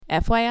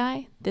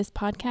FYI, this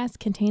podcast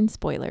contains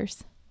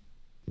spoilers.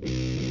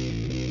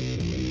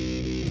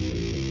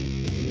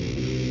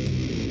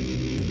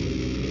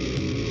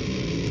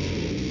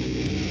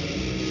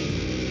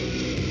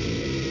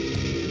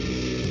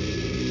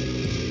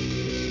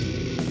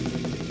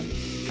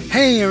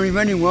 Hey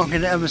everybody,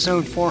 welcome to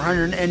episode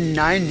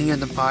 490 of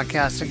the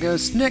podcast that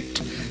goes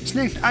Snicked.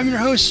 I'm your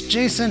host,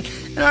 Jason,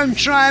 and I'm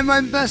trying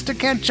my best to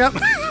catch up.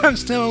 I'm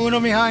still a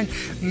little behind.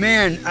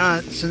 Man,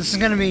 so this is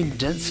going to be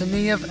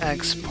Density of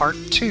X Part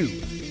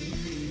 2.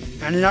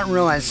 I did not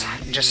realize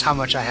just how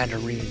much I had to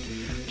read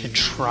to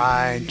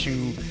try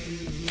to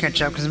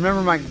catch up, because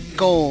remember my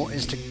goal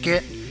is to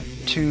get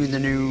to the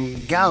new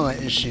Gala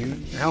issue,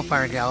 the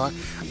Hellfire Gala,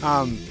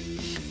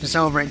 to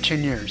celebrate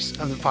 10 years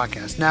of the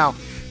podcast. Now,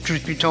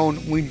 truth be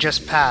told, we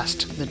just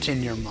passed the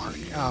 10-year mark,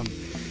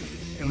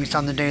 at least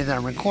on the day that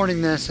I'm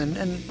recording this,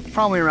 and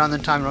probably around the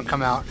time it'll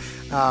come out.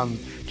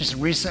 Just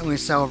recently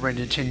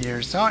celebrated 10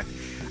 years, so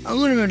a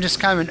little bit of just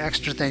kind of an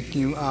extra thank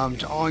you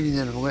to all you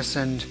that have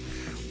listened,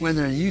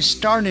 whether you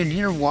started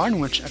year one,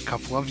 which a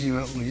couple of you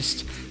at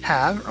least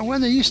have, or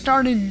whether you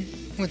started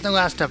with the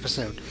last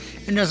episode.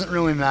 It doesn't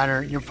really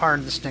matter. You're part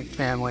of the Snick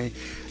family.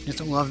 Just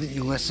love that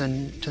you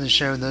listen to the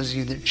show, those of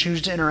you that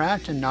choose to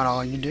interact, and not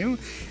all you do,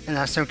 and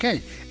that's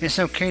okay. It's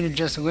okay to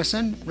just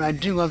listen, but I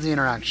do love the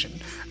interaction,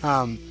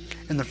 and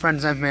the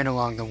friends I've made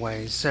along the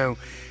way. So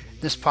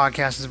this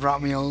podcast has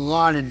brought me a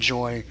lot of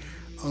joy,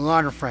 a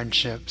lot of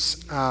friendships,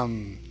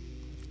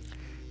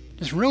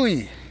 just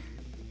really,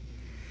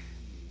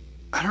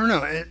 I don't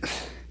know, I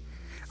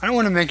don't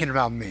want to make it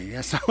about me,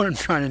 that's not what I'm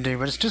trying to do,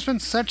 but it's just been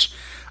such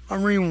a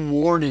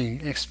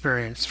rewarding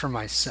experience for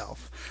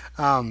myself.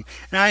 And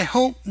I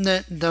hope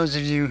that those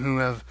of you who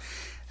have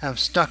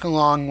stuck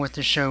along with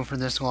the show for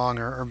this long,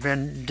 or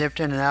been dipped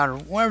in and out, or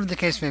whatever the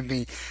case may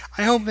be,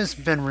 I hope it's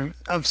been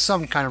of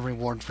some kind of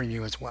reward for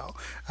you as well.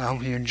 I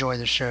hope you enjoy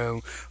the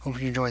show,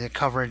 hope you enjoy the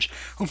coverage,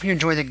 hope you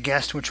enjoy the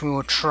guest, which we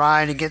will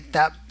try to get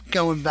that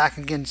going back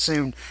again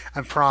soon,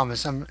 I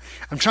promise. I'm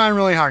trying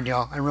really hard,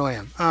 y'all, I really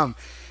am.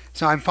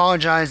 So I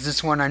apologize,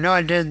 this one, I know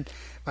I did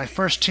my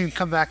first 2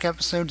 comeback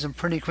episodes in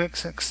pretty quick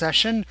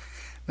succession,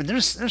 but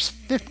there's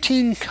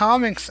 15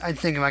 comics, I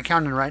think, if I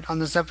counted right, on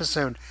this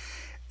episode.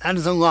 That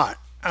is a lot.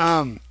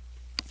 So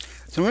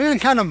we're going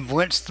to kind of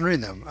blitz through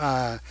them.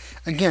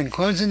 Again,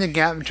 closing the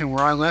gap between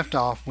where I left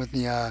off with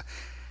the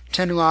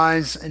 10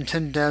 Lives and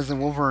 10 Deaths of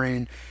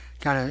Wolverine,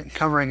 kind of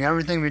covering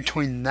everything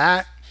between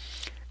that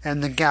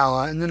and the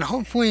Gala. And then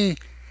hopefully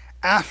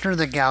after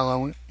the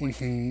Gala, we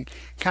can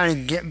kind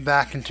of get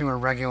back into a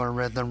regular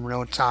rhythm,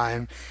 real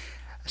time.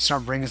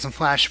 Start bringing some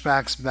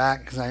flashbacks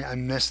back, because I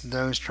missed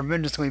those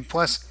tremendously.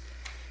 Plus,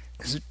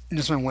 it's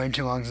just been way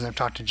too long since I've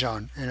talked to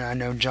John, and I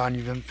know, John,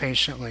 you've been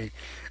patiently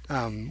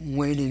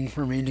waiting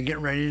for me to get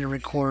ready to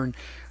record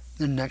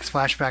the next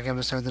flashback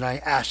episode that I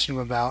asked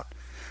you about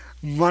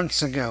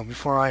months ago,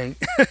 before I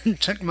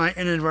took my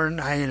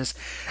inadvertent hiatus.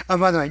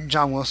 By the way,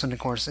 John Wilson, of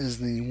course, is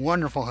the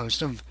wonderful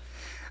host of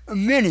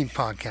many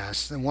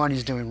podcasts. The one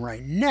he's doing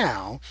right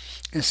now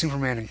is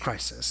Superman in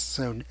Crisis,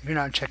 so if you're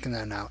not checking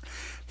that out,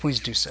 please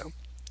do so.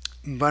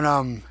 But,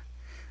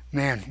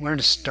 man, where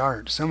to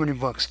start? So many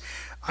books.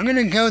 I'm going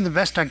to go the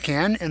best I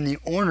can in the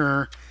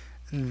order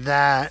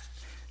that,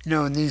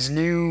 these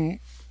new,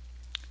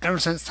 ever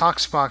since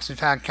Talksbox, we've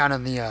had kind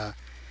of the, I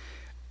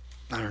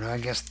don't know, I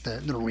guess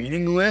the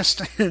reading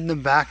list in the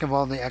back of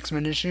all the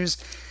X-Men issues.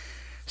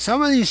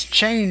 Some of these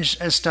changed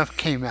as stuff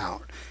came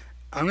out.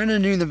 I'm going to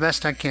do the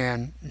best I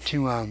can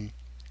to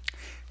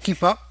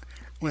keep up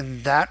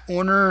with that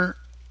order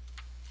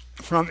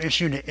from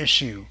issue to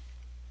issue.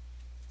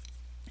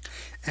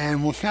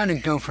 And we'll kind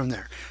of go from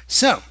there.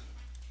 So,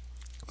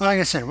 like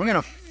I said, we're going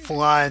to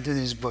fly through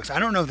these books. I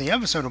don't know if the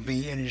episode will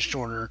be any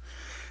shorter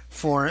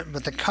for it,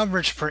 but the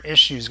coverage per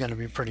issue is going to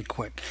be pretty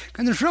quick.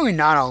 And there's really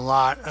not a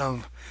lot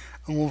of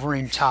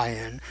Wolverine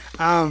tie-in.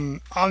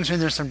 Obviously,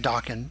 there's some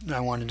Daken that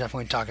I want to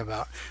definitely talk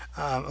about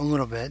a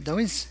little bit. Though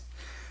he's,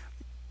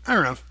 I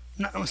don't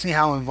know, we'll see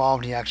how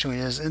involved he actually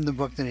is in the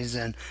book that he's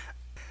in.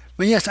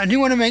 But yes, I do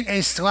want to make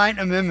a slight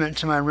amendment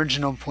to my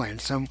original plan.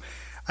 So,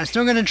 I'm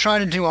still going to try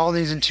to do all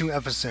these in 2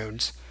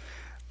 episodes.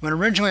 But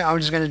originally I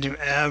was just going to do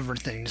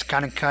everything. Just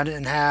kind of cut it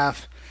in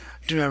half.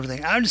 Do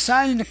everything. I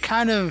decided to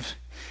kind of,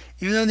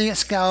 even though the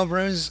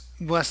Excaliburs,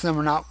 bless them,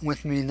 are not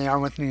with me, they are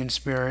with me in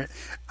spirit,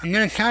 I'm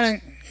going to kind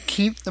of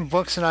keep the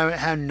books that I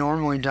had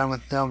normally done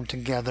with them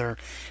together.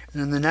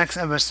 And in the next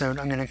episode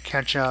I'm going to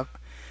catch up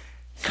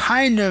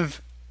kind of,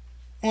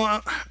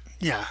 well,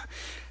 yeah.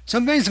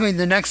 So basically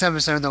the next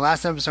episode, the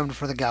last episode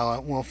before the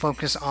Gala, will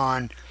focus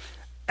on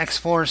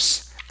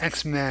X-Force,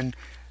 X-Men,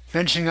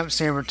 finishing up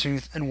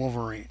Sabretooth, and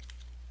Wolverine.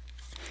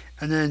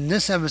 And then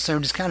this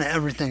episode is kind of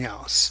everything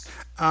else.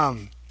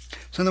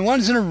 So the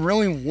ones that are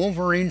really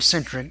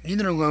Wolverine-centric,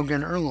 either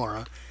Logan or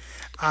Laura,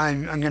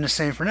 I'm going to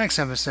save for next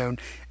episode.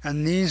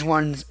 And these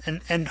ones,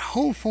 and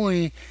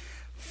hopefully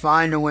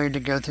find a way to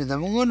go through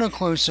them a little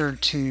closer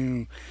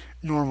to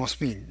normal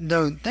speed.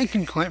 Though,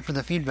 thanking Clint for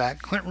the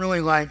feedback. Clint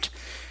really liked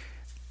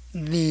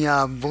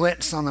the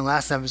blitz on the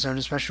last episode,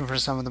 especially for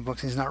some of the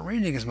books he's not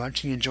reading as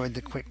much. He enjoyed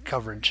the quick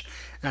coverage,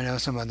 and I know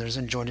some others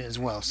enjoyed it as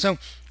well. So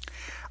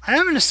I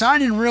haven't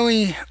decided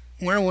really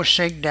where we'll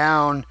shake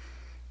down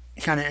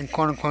kind of in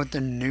quote-unquote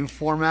the new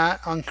format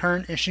on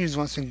current issues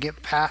once we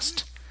get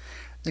past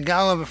the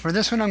gala. But for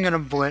this one, I'm going to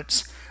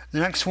blitz. The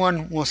next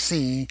one, we'll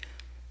see.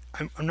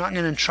 I'm not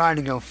going to try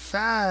to go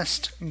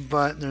fast,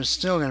 but there's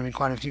still going to be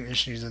quite a few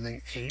issues, I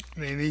think 8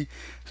 maybe.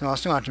 So I'll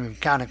still have to move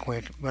kind of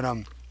quick. But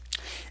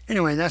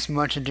anyway, that's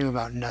Much Ado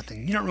About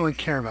Nothing. You don't really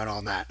care about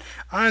all that.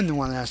 I'm the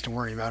one that has to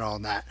worry about all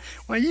that.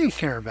 What you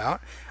care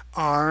about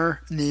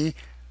are the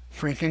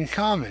freaking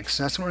comics.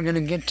 That's what we're going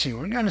to get to.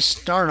 We're going to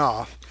start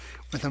off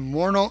with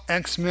Immortal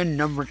X-Men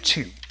number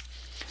 2.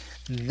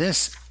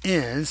 This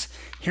is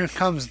Here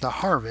Comes the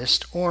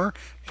Harvest, or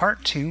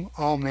Part 2,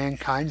 All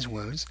Mankind's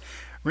Woes,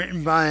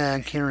 written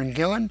by Kieran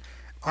Gillen,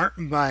 art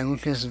by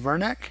Lucas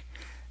Vernick,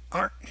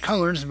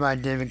 colors by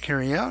David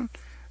Curiel,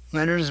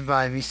 letters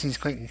by VC's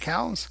Clayton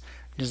Cowles,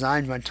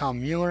 designed by Tom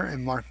Mueller,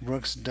 and Mark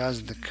Brooks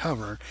does the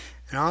cover.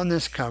 And on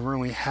this cover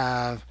we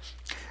have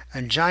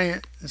a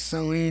giant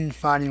Selene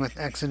fighting with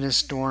Exodus,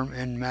 Storm,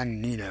 and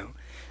Magneto.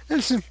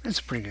 It's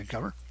a pretty good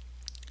cover.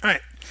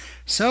 Alright,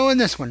 so in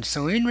this one,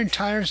 Selene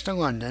retires to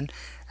London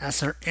as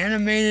her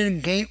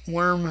animated gate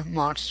worm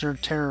monster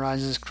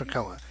terrorizes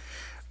Krakoa.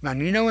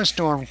 Magneto and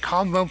Storm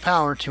combo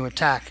power to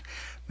attack,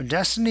 but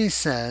Destiny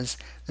says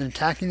that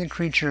attacking the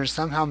creature is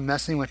somehow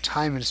messing with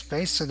time and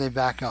space, so they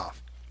back off.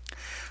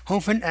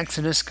 Hope and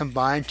Exodus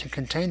combine to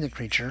contain the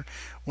creature,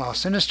 while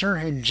Sinister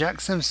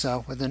injects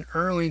himself with an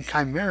early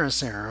Chimera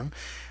serum.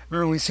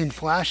 Remember, we've seen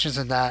flashes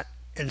of that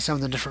in some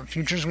of the different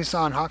futures we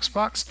saw in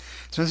Hoxpox.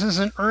 So this is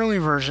an early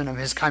version of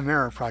his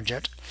Chimera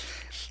project,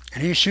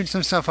 and he shoots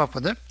himself up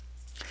with it,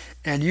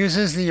 and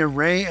uses the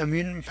array of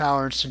mutant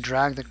powers to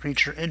drag the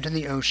creature into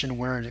the ocean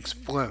where it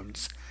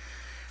explodes.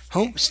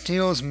 Hope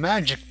steals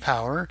magic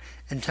power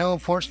and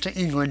teleports to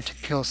England to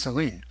kill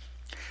Selene.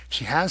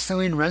 She has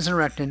Selene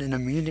resurrected and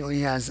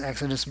immediately has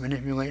Exodus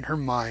manipulate her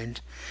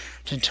mind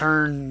to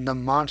turn the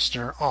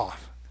monster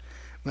off.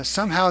 But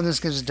somehow this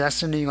gives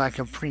Destiny like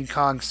a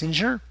precog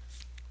seizure.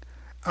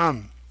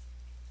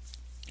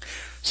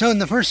 So in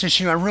the first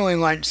issue, I really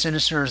liked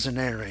Sinister as a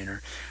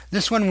narrator.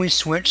 This one we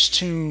switched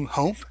to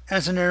Hope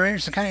as a narrator,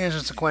 so it kind of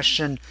answers the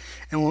question,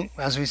 and we'll,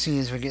 as we see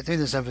as we get through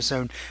this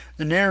episode,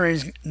 the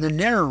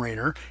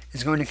narrator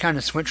is going to kind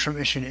of switch from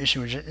issue to issue,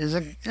 which is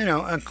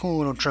a cool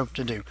little trope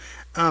to do.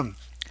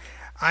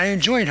 I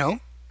enjoyed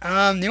Hope.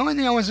 The only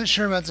thing I wasn't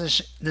sure about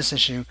this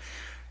issue,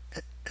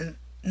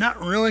 not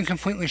really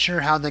completely sure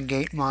how the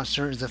gate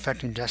monster is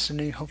affecting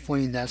Destiny.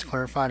 Hopefully that's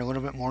clarified a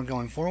little bit more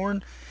going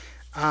forward.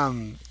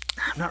 I'm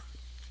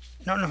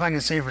don't know if I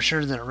can say for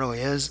sure that it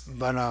really is,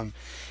 but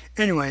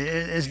anyway,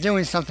 it's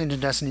doing something to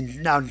Destiny.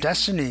 Now,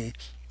 Destiny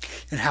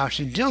and how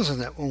she deals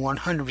with it will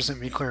 100%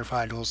 be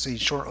clarified. We'll see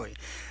shortly.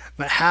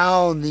 But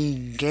how the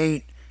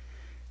gate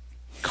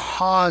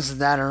caused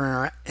that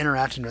or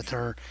interacted with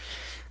her,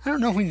 I don't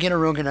know if we can get a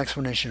real good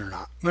explanation or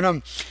not.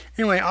 But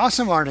anyway,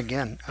 awesome art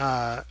again.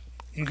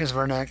 Lucas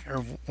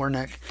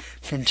Wernick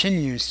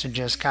continues to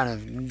just kind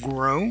of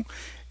grow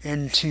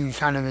into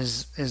kind of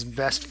his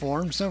best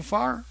form so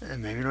far,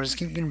 and maybe it'll just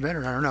keep getting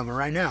better, I don't know, but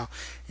right now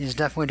he's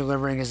definitely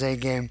delivering his A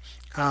game.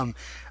 I'm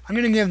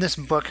going to give this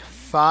book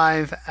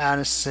 5 out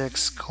of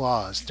 6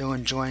 claws, still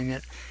enjoying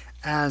it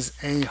as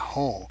a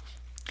whole.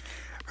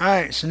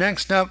 Alright, so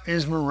next up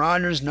is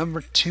Marauders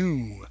number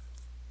 2.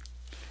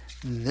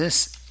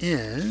 This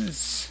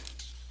is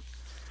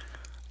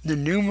The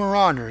New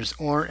Marauders,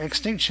 or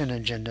Extinction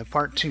Agenda,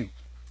 Part 2.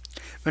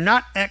 But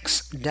not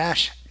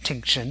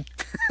X-Tinction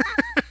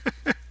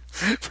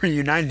for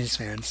you 90s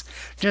fans,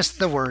 just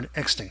the word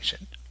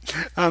extinction.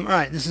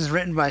 Alright, this is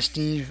written by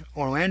Steve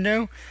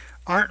Orlando,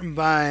 art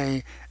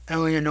by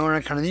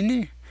Eleonora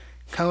Carlini,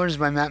 colors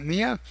by Matt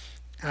Mia,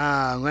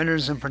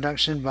 letters and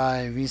production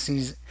by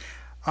VC's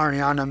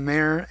Ariana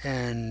Mayer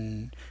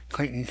and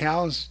Clayton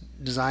Cowles,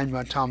 designed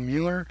by Tom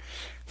Mueller,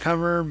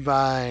 cover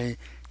by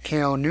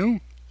Kale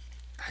New.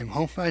 I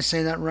hope I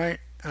say that right.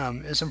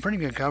 It's a pretty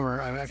good cover.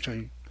 I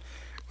actually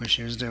wish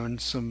he was doing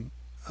some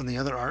of the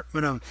other art.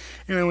 But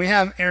anyway, we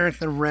have Eric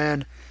the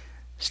Red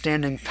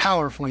standing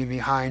powerfully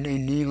behind a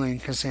kneeling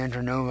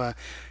Cassandra Nova,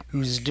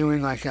 who's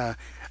doing like a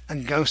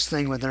ghost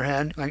thing with her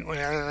head, like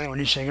when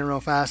you shake it real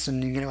fast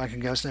and you get like a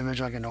ghost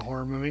image like in a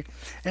horror movie.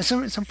 And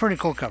so it's a pretty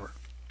cool cover.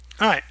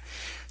 Alright,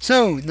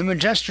 so the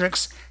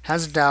Majestrix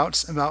has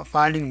doubts about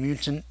fighting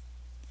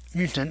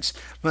mutants,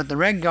 but the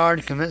Red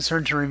Guard convince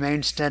her to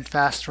remain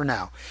steadfast for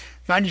now.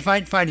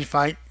 Fighty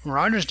fight.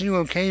 Marauders do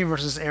okay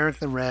versus Eric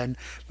the Red,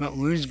 but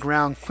lose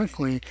ground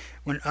quickly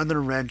when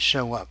other Reds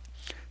show up.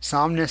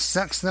 Somnus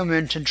sucks them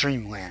into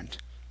Dreamland.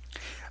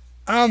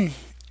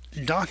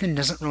 Daken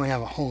doesn't really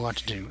have a whole lot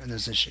to do in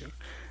this issue.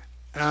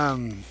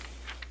 I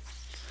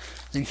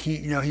think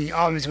he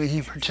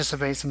obviously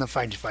participates in the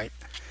fight,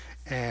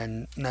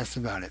 and that's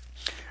about it.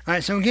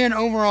 Alright, so again,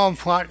 overall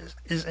plot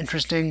is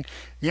interesting.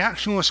 The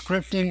actual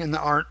scripting and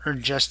the art are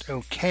just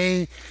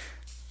okay.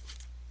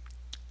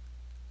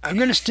 I'm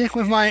going to stick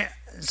with my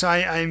so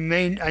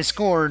I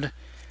scored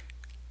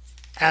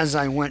as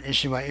I went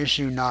issue by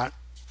issue, not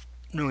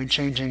really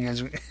changing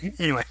as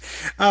anyway.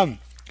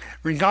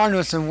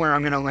 Regardless of where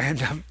I'm going to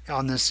land up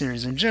on this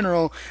series in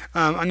general,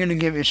 I'm going to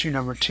give issue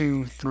number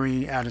 2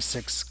 3 out of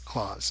 6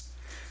 claws.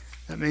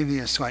 That may be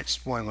a slight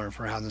spoiler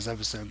for how this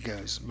episode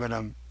goes, but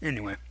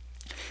anyway,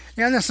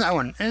 yeah, that's that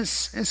one.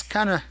 It's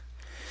kind of,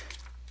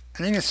 I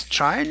think it's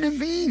trying to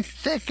be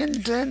thick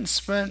and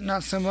dense, but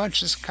not so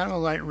much. It's kind of a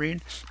light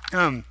read.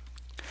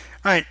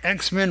 Alright,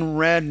 X-Men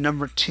Red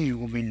number 2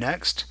 will be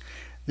next.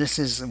 This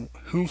is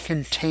Who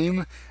Can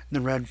Tame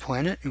the Red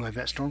Planet? Ooh, I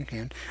bet Storm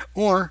can.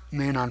 Or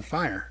Man on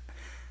Fire.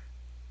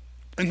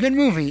 A good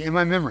movie in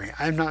my memory.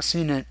 I have not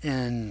seen it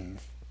in,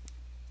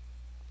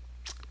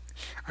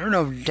 I don't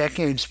know if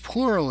decades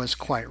plural is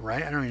quite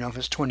right. I don't even know if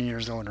it's 20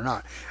 years old or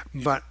not.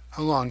 But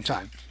a long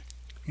time.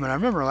 But I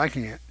remember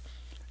liking it.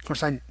 Of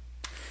course, I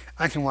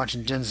can watch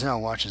Denzel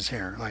watch his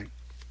hair. Like,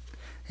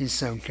 he's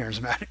so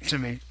charismatic to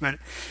me. But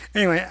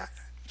anyway,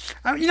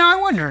 I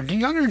wonder, do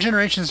younger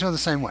generations feel the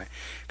same way?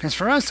 Because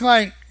for us,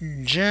 like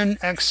Gen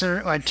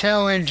Xer, like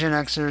tail end Gen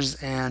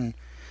Xers and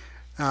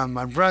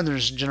my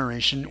brother's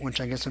generation, which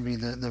I guess would be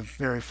the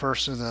very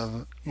first of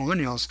the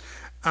millennials,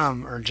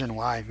 or Gen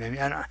Y maybe.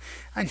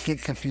 I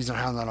get confused on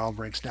how that all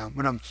breaks down.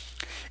 But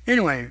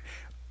anyway,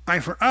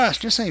 for us,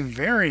 just a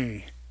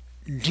very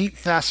deep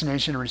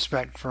fascination and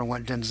respect for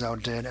what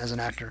Denzel did as an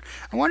actor.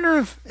 I wonder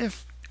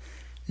if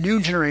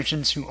new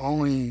generations who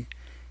only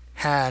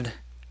had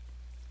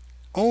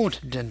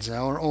old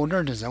Denzel or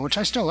older Denzel, which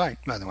I still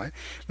like, by the way,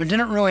 but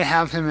didn't really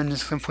have him in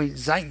this complete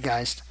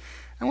zeitgeist.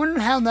 I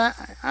wonder how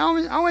that.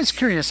 I'm always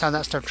curious how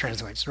that stuff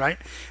translates, right?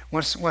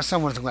 What's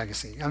someone's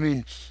legacy? I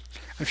mean,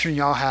 I'm sure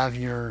y'all have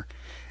your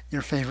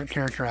favorite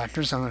character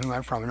actors, some of whom I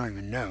probably don't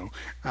even know.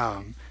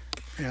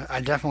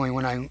 I definitely,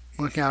 when I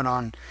look out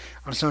on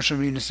social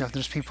media and stuff,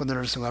 there's people that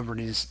are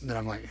celebrities that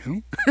I'm like,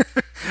 who?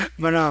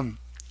 But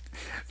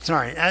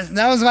sorry,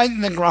 that was like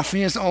the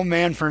gruffiest old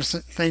man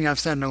thing I've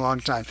said in a long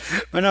time.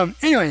 But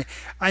anyway,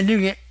 I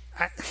do get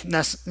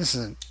this is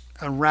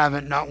a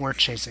rabbit not worth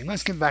chasing.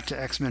 Let's get back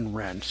to X-Men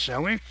Red,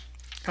 shall we?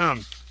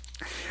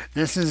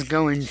 This is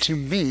going to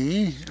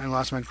be, I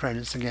lost my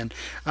credits again,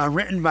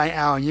 written by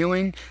Al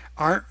Ewing,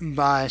 art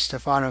by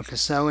Stefano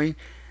Caselli,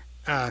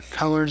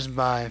 colors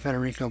by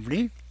Federico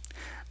Bri,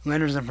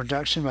 letters and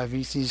production by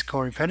VC's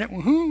Corey Pettit,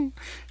 woohoo!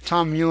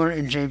 Tom Mueller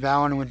and Jay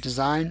Bowen with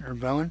design, or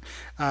Bowen,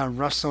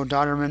 Russell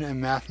Dodderman and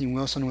Matthew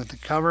Wilson with the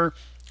cover.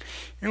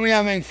 And we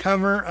have a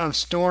cover of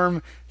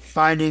Storm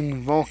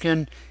fighting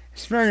Vulcan.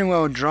 It's very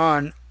well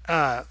drawn.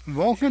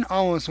 Vulcan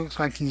almost looks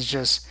like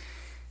he's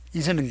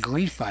in a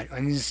glee fight.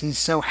 Like he's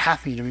so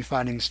happy to be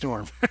fighting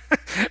Storm.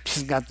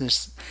 Just got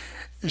this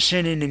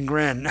shit-eating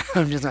grin.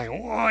 I'm just like,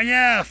 oh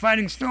yeah,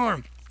 fighting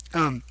Storm.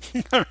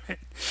 Alright.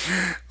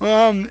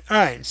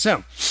 Alright,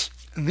 so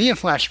via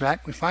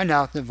flashback, we find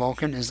out that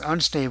Vulcan is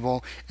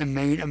unstable and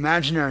made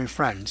imaginary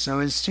friends. So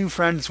his two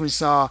friends we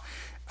saw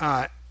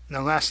the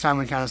last time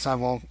we kind of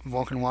saw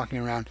Vulcan walking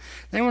around,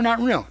 they were not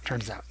real,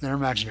 turns out. They're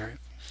imaginary.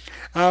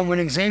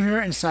 When Xavier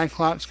and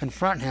Cyclops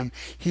confront him,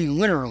 he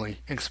literally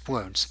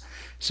explodes.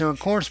 So, of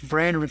course,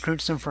 Brand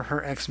recruits him for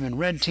her X-Men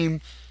Red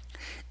team.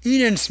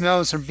 Eden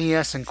smells her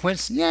BS and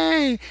quits,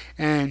 yay!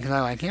 And because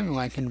I like him, I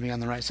like him to be on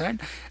the right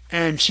side.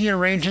 And she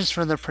arranges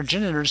for the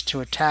progenitors to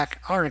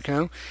attack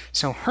Aurico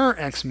so her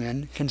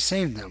X-Men can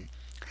save them.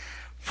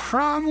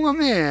 Problem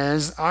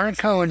is,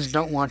 Auricoans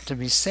don't want to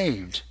be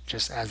saved,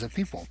 just as a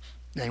people.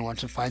 They want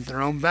to fight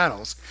their own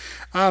battles.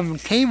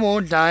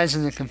 Cable dies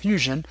in the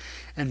confusion,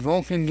 and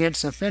Vulcan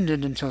gets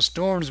offended until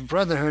Storm's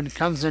Brotherhood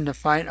comes in to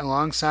fight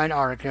alongside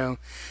Aurico.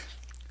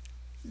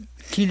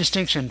 Key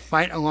distinction,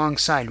 fight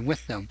alongside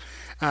with them,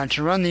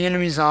 to run the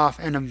enemies off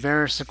and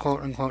embarrass the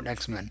quote-unquote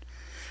X-Men.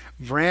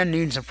 Brand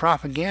needs a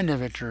propaganda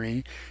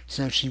victory,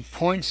 so she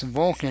points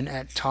Vulcan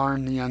at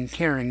Tarn the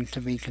Uncaring to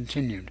be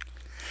continued.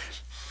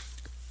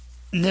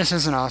 This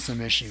is an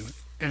awesome issue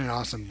and an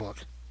awesome book.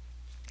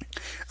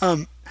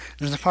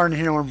 There's a part in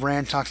here where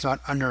Brand talks about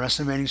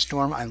underestimating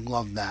Storm. I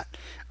love that.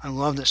 I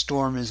love that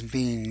Storm is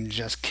being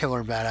just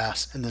killer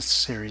badass in this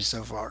series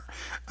so far.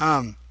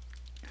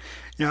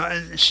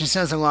 She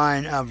says a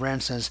line,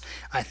 Brand says,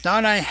 I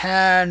thought I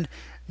had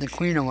the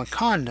Queen of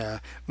Wakanda,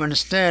 but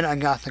instead I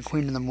got the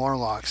Queen of the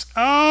Morlocks.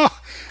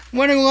 Oh,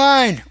 what a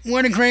line!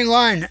 What a great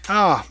line!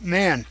 Oh,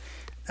 man.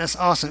 That's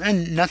awesome.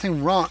 And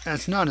nothing wrong.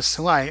 That's not a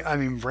slight. I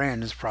mean,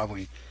 Brand is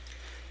probably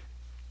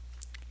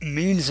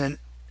means it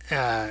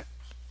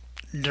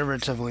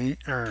derivatively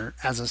or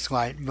as a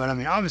slight, but I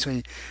mean,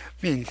 obviously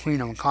being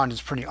Queen of Wakanda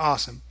is pretty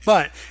awesome.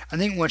 But I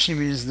think what she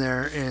means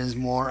there is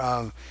more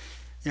of,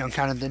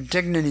 kind of the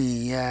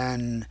dignity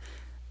and,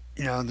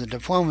 the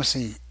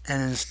diplomacy.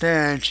 And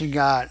instead, she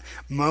got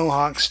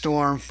Mohawk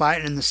Storm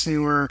fighting in the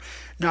sewer,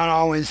 not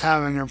always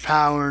having her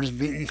powers,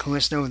 beating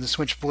Callisto with the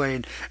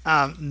switchblade.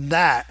 Oh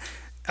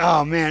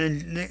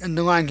man, and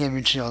the line gave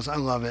me chills. I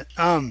love it.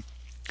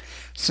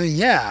 So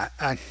yeah,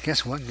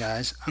 guess what,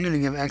 guys? I'm going to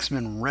give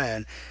X-Men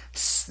Red,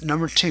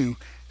 number 2,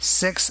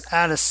 6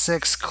 out of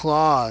 6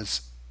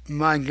 claws.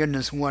 My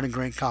goodness, what a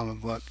great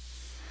comic book.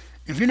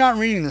 If you're not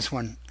reading this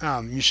one,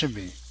 you should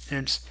be.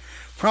 It's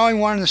probably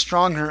one of the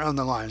stronger of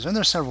the lines, and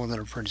there's several that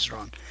are pretty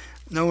strong.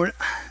 Though we're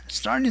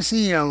starting to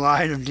see a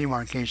line of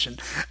demarcation.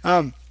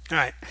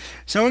 Alright,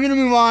 so we're going to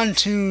move on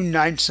to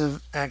Knights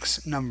of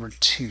X number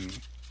 2.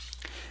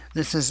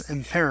 This is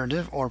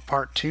Imperative, or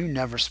Part 2,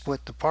 Never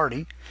Split the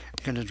Party.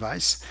 Good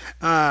advice.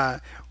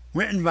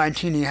 Written by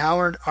Tini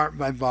Howard, art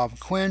by Bob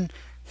Quinn,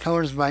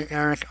 colors by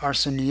Eric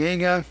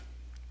Arciniega,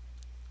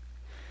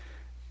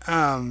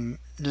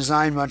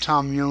 designed by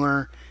Tom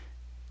Mueller.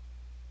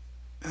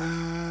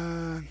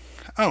 Here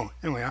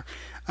we are.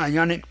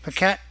 Yannick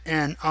Paquette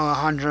and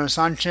Alejandro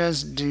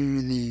Sanchez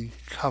do the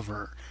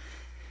cover.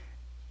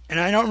 And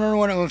I don't remember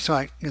what it looks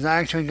like, because I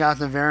actually got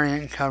the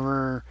variant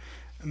cover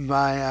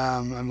by,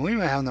 I believe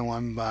I have the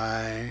one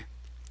by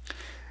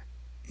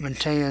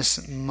Mateus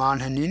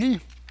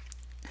Manhanini.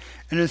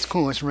 And it's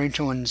cool. It's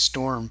Rachel and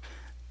Storm.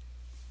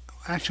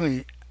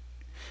 Actually,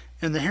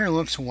 and the hair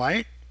looks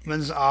white, but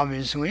it's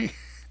obviously,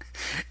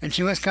 and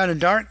she looks kind of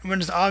dark, but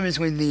it's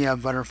obviously the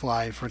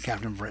butterfly for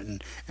Captain Britain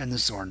and the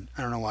sword.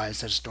 I don't know why it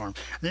says Storm.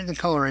 I think the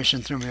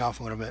coloration threw me off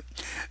a little bit.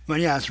 But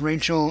yeah, it's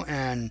Rachel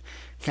and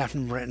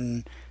Captain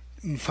Britain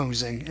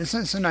posing.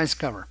 It's a nice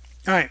cover.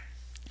 Alright.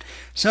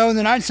 So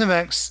the Knights of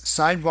X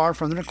sidebar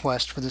from the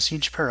request for the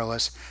Siege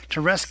Perilous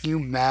to rescue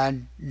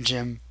Mad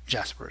Jim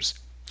Jaspers.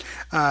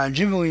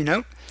 Jubilee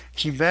note,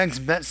 she begs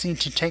Betsy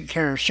to take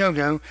care of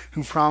Shogo,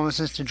 who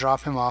promises to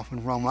drop him off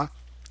with Roma.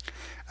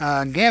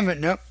 Gambit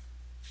note,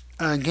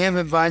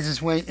 Gambit buys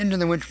his way into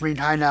the Witchbreed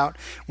hideout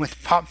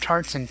with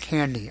Pop-Tarts and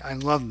candy. I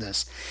love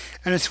this.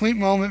 And a sweet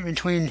moment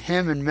between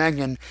him and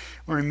Megan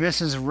where he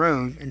misses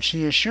Rogue, and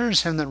she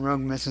assures him that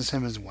Rogue misses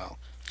him as well.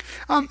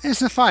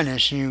 It's a fun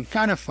issue,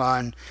 kind of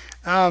fun.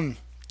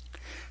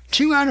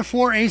 2 out of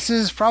 4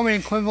 aces probably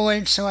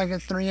equivalates to like a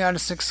 3 out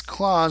of 6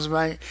 claws,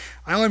 but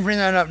I only bring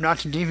that up not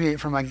to deviate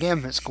from my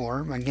Gambit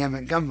score, my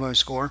Gambit Gumbo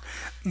score.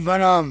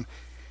 But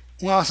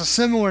while it's a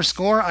similar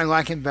score, I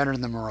like it better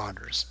than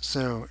Marauders.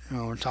 So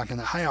we're talking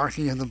the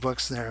hierarchy of the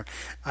books there.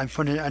 I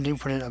do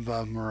put it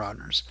above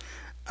Marauders.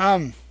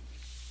 All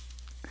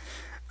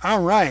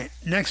right.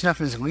 Next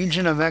up is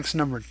Legion of X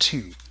number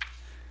 2.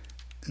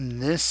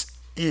 This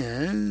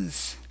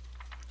is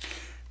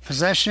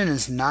Possession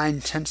is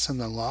 9/10 of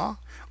the law,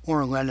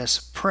 or Let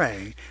Us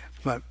Pray,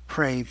 but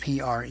pray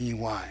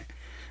P-R-E-Y.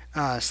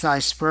 Cy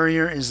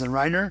Spurrier is the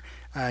writer.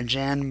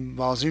 Jan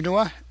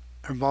Balzudua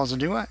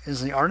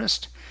is the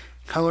artist.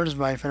 Colors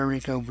by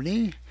Federico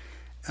Bri.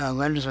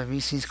 Letters by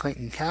VC's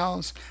Clayton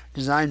Cowles.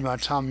 Designed by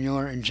Tom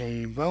Mueller and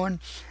J. Bowen.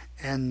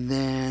 And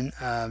then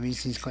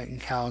VC's Clayton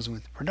Cowles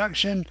with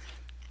production.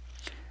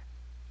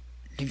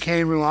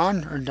 DK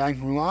Ruan, or Dyke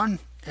Ruan,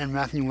 and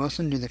Matthew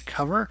Wilson do the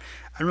cover.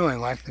 I really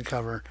like the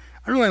cover.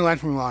 I really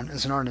like Ruan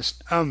as an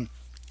artist.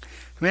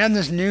 We have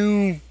this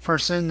new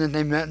person that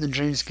they met in the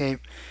Dreamscape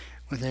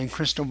with a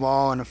crystal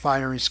ball and a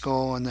fiery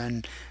skull, and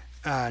then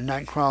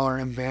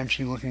Nightcrawler and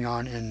Banshee looking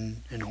on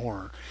in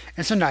horror.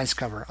 It's a nice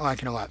cover. I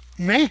like it a lot.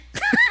 Meh?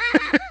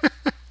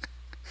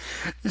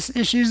 This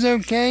issue's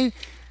okay.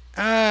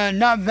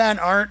 Not bad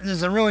art.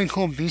 There's a really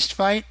cool beast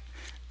fight.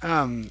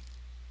 And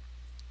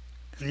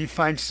he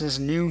fights this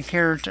new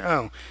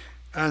character.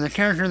 The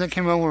character that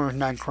came over with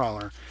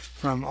Nightcrawler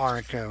from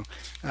Arico.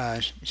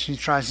 She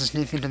tries to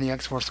sneak into the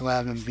X-Force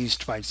lab and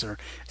Beast fights her.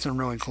 It's a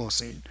really cool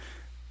scene.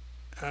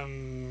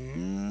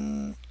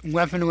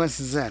 Weaponless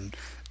Zen.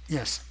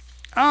 Yes.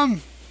 I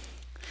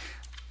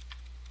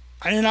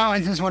did not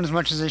like this one as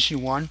much as issue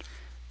 1.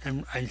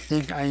 And I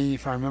think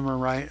if I remember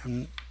right,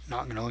 I'm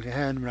not going to look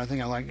ahead, but I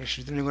think I like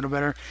issue 3 a little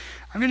better.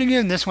 I'm going to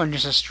give this one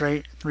just a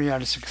straight 3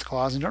 out of 6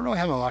 claws and don't really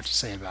have a lot to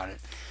say about it.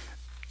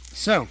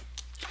 So,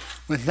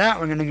 with that,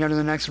 we're going to go to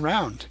the next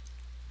round.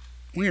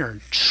 We are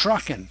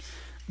trucking.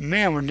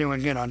 Man, we're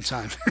doing good on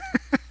time.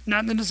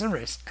 Not that it's a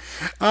race.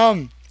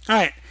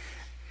 Alright.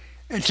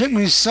 It took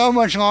me so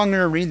much longer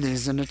to read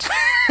these than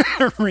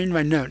to read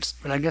my notes,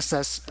 but I guess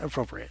that's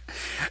appropriate.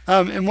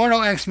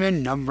 Immortal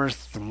X-Men number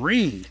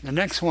 3. The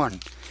next one.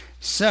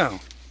 So,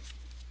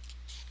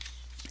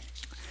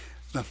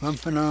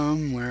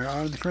 where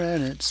are the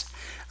credits?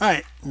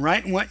 Alright.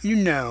 Write what you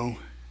know,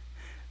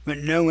 but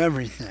know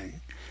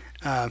everything.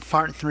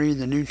 Part 3,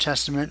 The New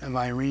Testament of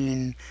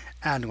Irene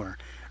Adler.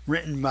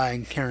 Written by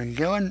Karen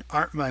Gillan,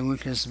 art by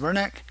Lucas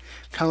Verneck,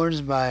 colors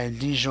by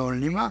Dijo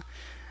Lima,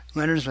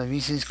 letters by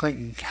VC's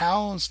Clayton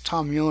Cowles,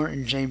 Tom Mueller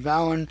and Jay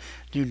Bowen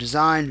do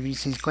design,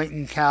 VC's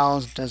Clayton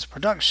Cowles does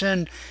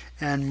production,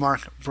 and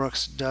Mark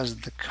Brooks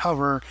does the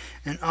cover.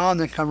 And on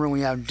the cover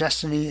we have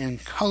Destiny in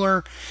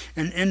color,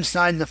 and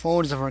inside the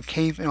folds of her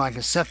cape in like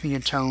a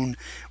sepia tone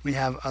we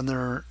have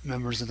other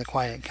members of the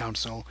Quiet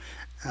Council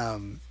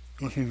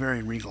looking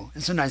very regal.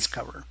 It's a nice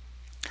cover.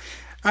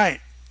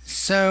 Alright,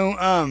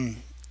 so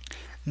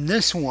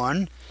this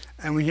one,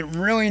 and we get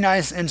really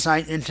nice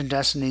insight into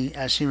Destiny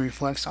as she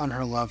reflects on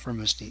her love for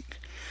Mystique.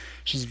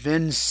 She's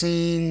been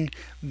seeing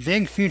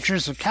big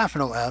futures with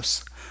capital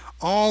F's,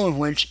 all of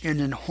which end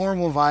in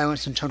horrible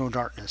violence and total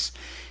darkness.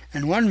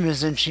 And one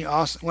visit, she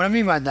also, what I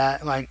mean by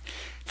that, like,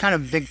 kind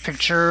of big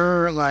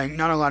picture, like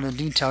not a lot of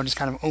detail, just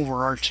kind of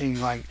overarching,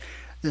 like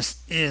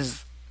this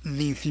is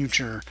the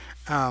future,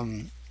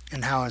 and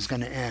how it's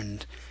going to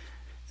end.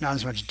 Not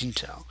as much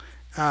detail.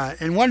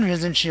 In one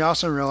visit, she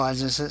also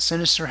realizes that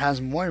Sinister has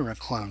Moira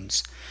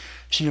clones.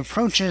 She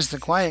approaches the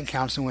Quiet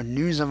Council with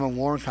news of a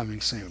war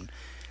coming soon.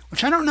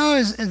 Which I don't know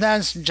is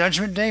that's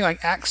Judgment Day,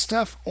 like Act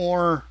stuff,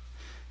 or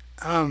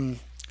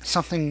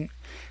something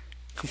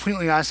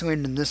completely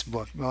isolated in this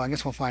book. Well, I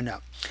guess we'll find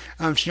out.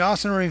 She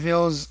also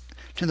reveals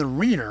to the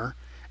reader,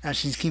 as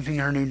she's keeping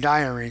her new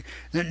diary,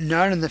 that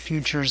none of the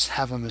futures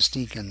have a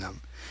Mystique in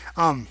them.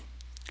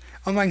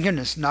 Oh my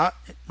goodness, not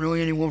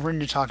really any Wolverine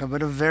to talk about,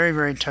 but a very,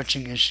 very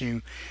touching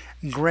issue.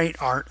 Great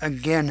art.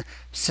 Again,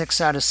 6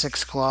 out of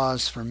 6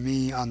 claws for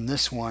me on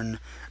this one.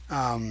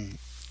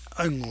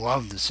 I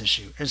love this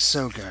issue. It's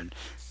so good.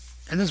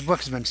 And this book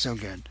has been so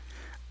good.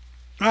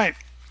 Alright,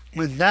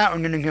 with that, we're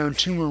going to go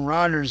to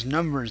Marauders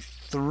number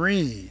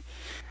 3.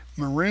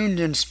 Marooned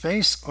in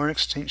Space or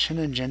Extinction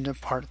Agenda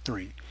Part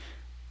 3.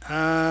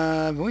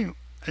 I believe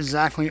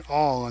exactly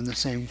all on the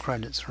same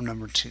credits for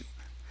number 2.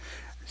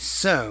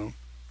 So,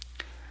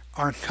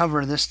 our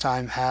cover this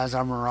time has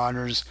our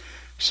Marauders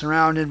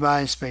surrounded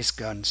by space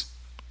guns.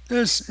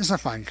 This is a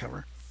fine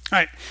cover.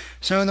 Alright,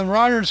 so the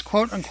Marauders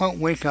quote-unquote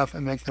wake up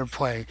and make their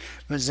play,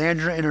 but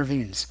Xandra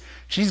intervenes.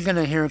 She's going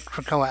to hear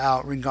Krakoa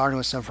out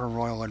regardless of her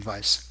royal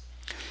advice.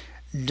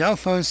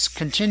 Delphos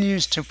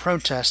continues to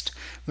protest,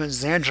 but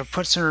Xandra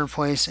puts her in her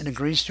place and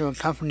agrees to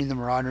accompany the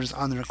Marauders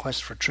on their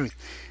quest for truth.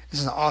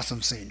 This is an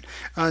awesome scene.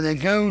 They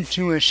go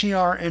to a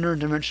Shi'ar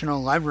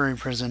interdimensional library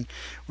prison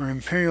where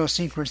Imperial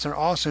secrets are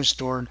also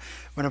stored,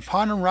 but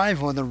upon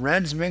arrival, the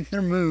Reds make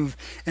their move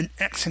and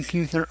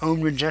execute their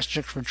own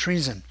Majestic for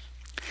treason.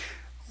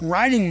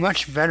 Writing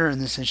much better in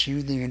this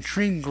issue, the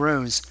intrigue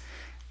grows.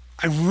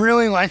 I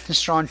really like the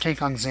strong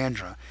take on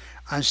Xandra.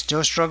 I'm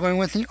still struggling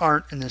with the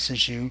art in this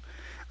issue.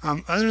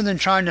 Other than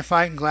trying to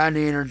fight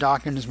Gladiator,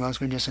 Daken is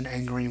mostly just an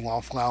angry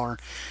wallflower.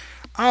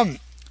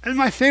 It's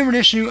my favorite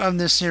issue of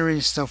this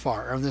series so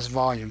far, of this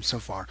volume so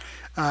far.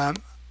 I'm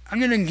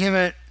going to give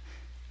it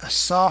a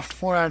soft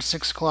 4 out of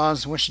 6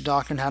 claws. Wish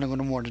Daken had a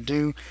little more to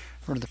do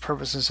for the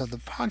purposes of the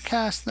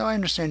podcast, though I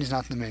understand he's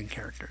not the main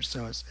character,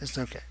 so it's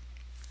okay.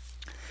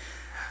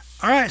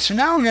 Alright, so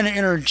now I'm going to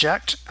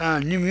interject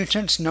New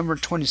Mutants number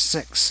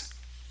 26.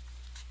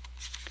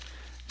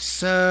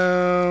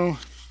 So,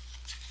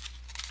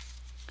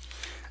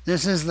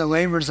 this is the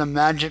Labors of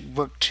Magic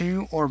Book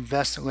 2, or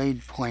Best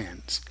Laid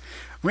Plans.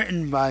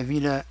 Written by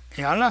Vita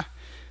Ayala.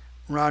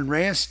 Rod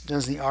Reyes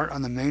does the art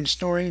on the main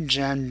story.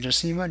 Jan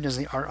Josima does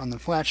the art on the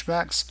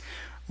flashbacks.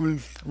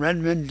 Ruth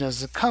Redmond does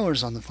the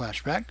colors on the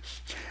flashback.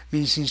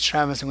 BC's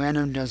Travis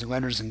Lanham does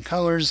letters and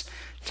colors.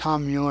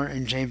 Tom Mueller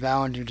and Jay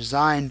Ballin do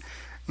design.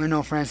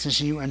 Lino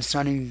Francis Yu and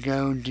Sonny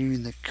Go do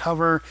the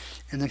cover.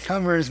 And the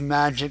cover is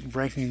magic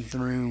breaking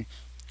through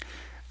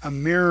a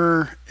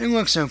mirror. It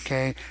looks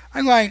okay.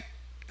 I like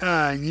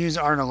Yu's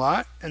art a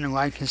lot, and I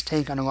like his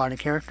take on a lot of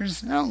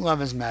characters. I don't love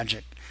his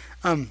magic.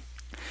 Alright,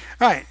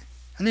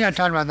 I think I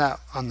talked about that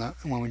on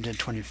when we did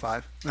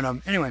 25. But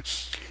anyway,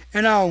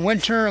 in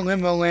Winter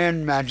Limbo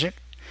Land Magic,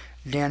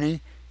 Danny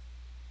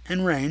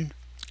and Rain,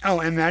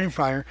 and Maddie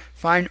Pryor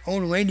find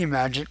Old Lady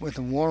Magic with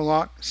the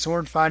Warlock,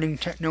 sword-fighting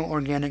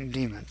techno-organic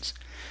demons.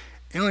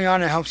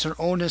 Ileana helps her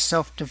oldest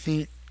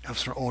self-defeat,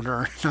 helps her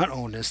older, not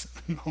oldest,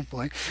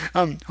 hopefully.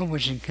 Hopefully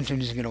she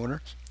continues to get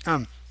older.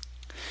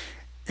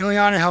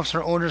 Ileana helps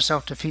her older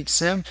self defeat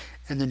Sim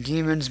and the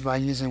demons by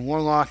using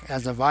Warlock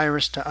as a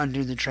virus to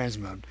undo the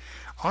transmode.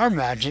 Our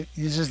magic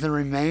uses the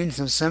remains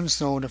of Sim's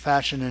soul to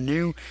fashion a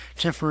new,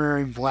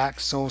 temporary black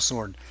soul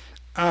sword.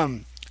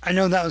 I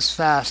know that was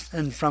fast,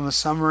 and from a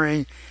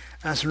summary,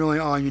 that's really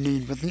all you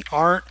need, but the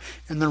art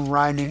and the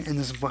writing in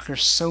this book are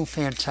so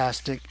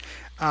fantastic.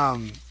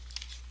 I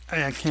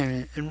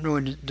can't, it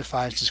really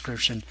defies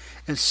description.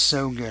 It's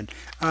so good.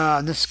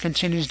 This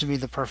continues to be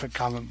the perfect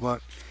comic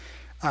book.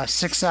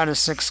 6 out of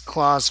 6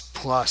 claws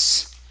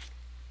plus.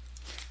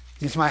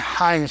 It's my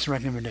highest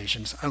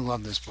recommendations. I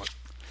love this book.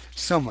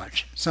 So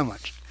much. So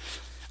much.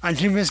 I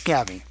do miss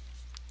Gabby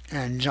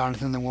and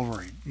Jonathan the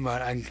Wolverine,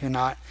 but I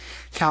cannot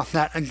count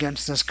that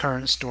against this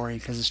current story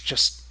because it's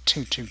just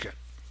too good.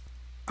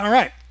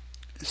 Alright.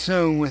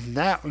 So with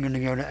that, we're going to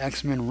go to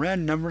X-Men Red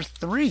number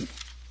 3.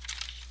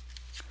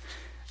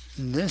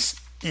 This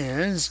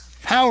is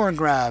Power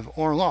Grab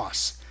or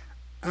Loss.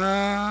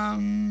 A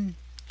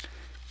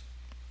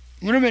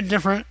little bit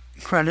different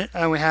credit.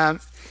 We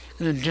have,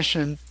 in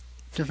addition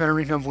to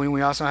Federico Bui,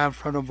 we also have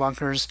Proto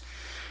Bunkers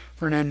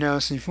Fernando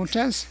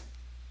Cifuentes,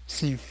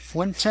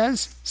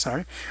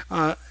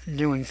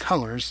 doing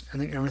colors. I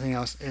think everything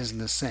else is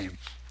the same.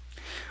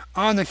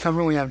 On the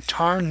cover, we have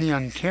Tarn the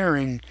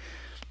Uncaring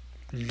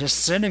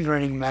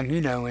disintegrating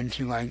Magneto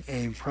into like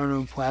a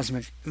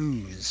protoplasmic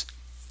ooze.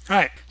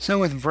 Alright, so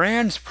with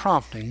Brand's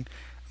prompting,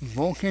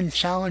 Vulcan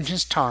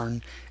challenges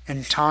Tarn,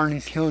 and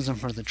Tarn kills him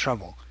for the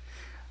trouble.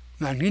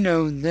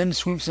 Magneto then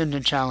swoops in to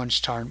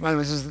challenge Tarn. By the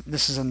way,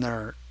 this is in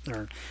their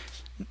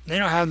they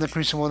don't have the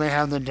Crucible, they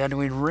have the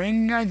Deadly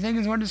Ring, I think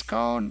is what it's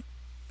called.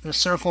 the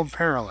Circle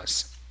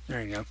Perilous.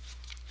 There you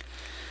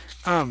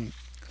go.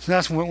 So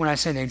that's when I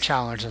say they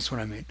challenge, that's what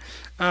I mean.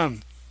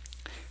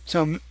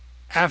 So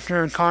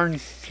after Karn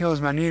kills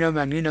Magneto,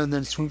 Magneto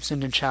then swoops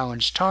in to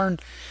challenge Tarn.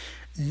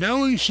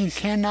 Knowing she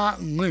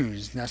cannot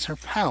lose, that's her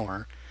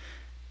power,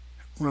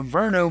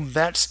 Roberto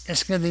bets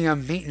Isca the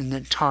Unbeaten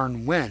that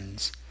Tarn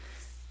wins.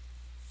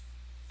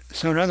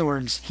 So in other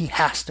words, he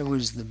has to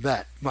lose the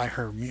bet by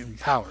her mutant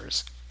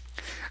powers.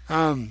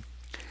 And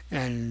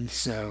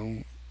so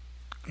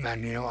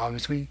Magneto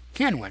obviously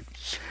can win.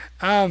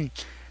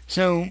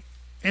 So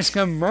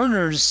Isca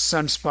murders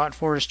Sunspot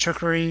for his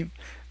trickery,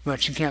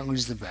 but she can't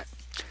lose the bet.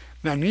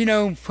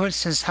 Magneto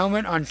puts his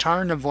helmet on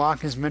Tarn to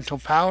block his mental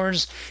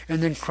powers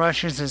and then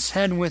crushes his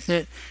head with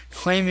it,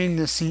 claiming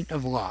the seat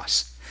of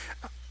loss.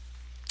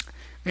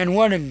 And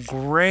what a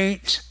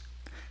great,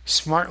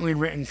 smartly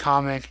written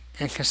comic,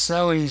 and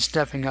Caselli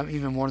stepping up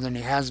even more than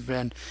he has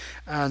been.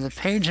 The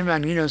page in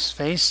Magneto's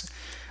face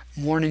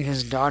mourning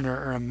his daughter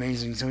are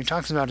amazing. So he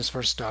talks about his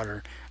first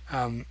daughter,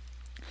 and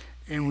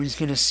we just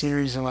get a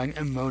series of like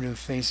emotive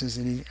faces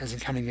as he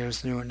kind of goes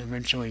through it and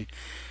eventually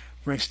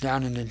breaks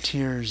down into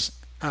tears.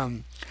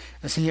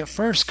 As he at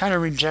first kind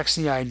of rejects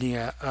the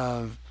idea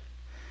of,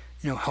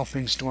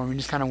 helping Storm. He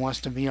just kind of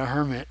wants to be a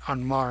hermit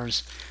on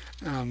Mars.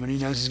 But he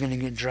knows he's going to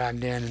get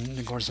dragged in, and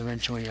of course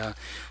eventually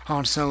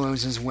Han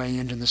Solo's his way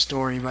into the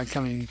story by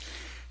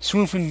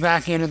swooping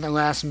back in at the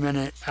last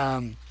minute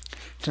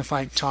to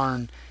fight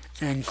Tarn,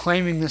 and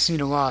claiming the seat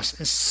of loss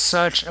is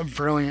such a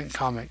brilliant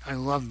comic. I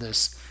love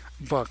this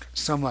book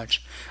so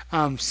much.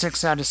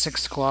 6 out of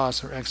 6 claws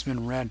for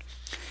X-Men Red,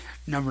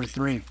 number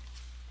 3.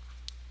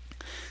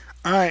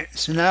 Alright,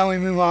 so now we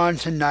move on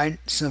to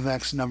Knights of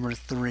X number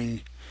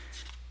 3.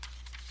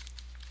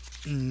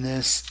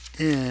 This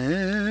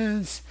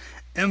is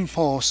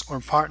Impulse, or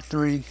Part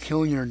 3,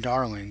 Kill Your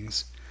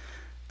Darlings.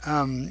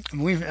 I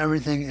believe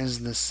everything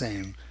is the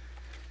same.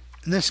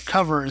 This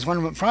cover is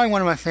probably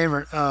one of my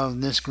favorite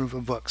of this group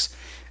of books.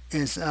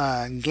 It's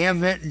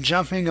Gambit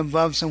jumping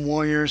above some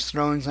warriors,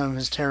 throwing some of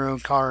his tarot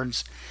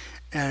cards,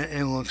 and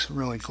it looks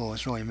really cool.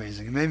 It's really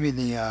amazing. It may be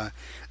the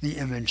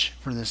image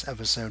for this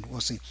episode. We'll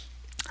see.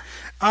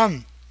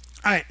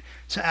 Alright,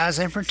 so as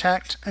they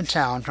protect a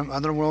town from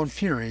otherworld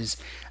furies,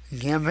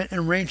 Gambit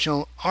and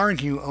Rachel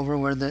argue over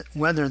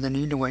whether they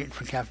need to wait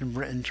for Captain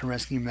Britain to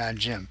rescue Mad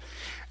Jim.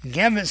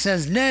 Gambit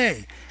says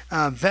nay.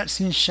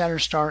 Betsy,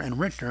 Shatterstar, and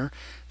Richter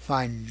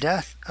find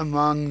death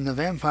among the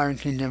Vampire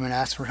Kingdom and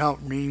ask for help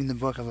reading the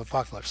Book of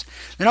Apocalypse.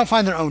 They don't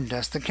find their own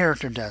deaths, the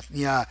character death.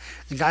 The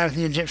guy with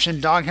the Egyptian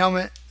dog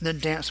helmet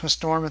that danced with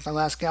Storm at the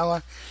last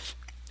gala.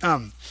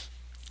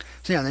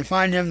 So they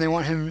find him, they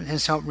want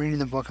his help reading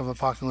the Book of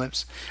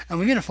Apocalypse. And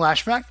we get a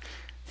flashback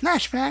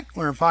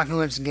where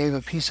Apocalypse gave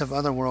a piece of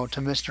Otherworld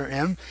to Mr.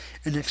 M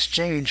in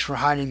exchange for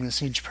hiding the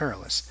Siege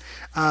Perilous.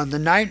 The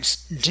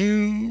Knights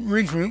do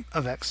regroup,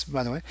 of X,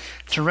 by the way,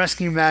 to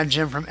rescue Mad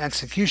Jim from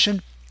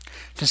execution.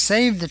 To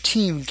save the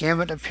team,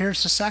 Gambit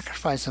appears to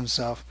sacrifice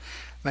himself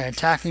by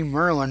attacking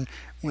Merlin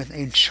with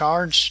a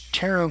charged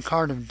tarot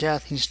card of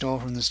death he stole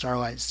from the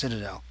Starlight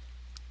Citadel.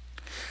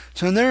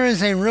 So there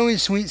is a really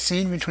sweet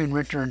scene between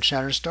Richter and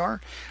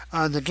Shatterstar.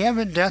 The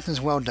Gambit death is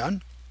well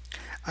done.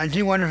 I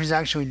do wonder if he's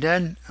actually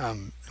dead.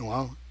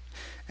 Well,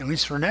 at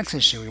least for next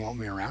issue he won't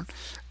be around.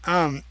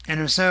 And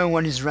if so,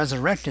 what he's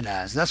resurrected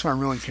as. That's what I'm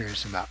really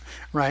curious about,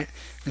 right?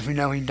 Because we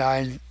know he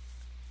died,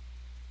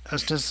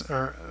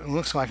 or it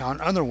looks like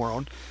on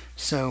Otherworld,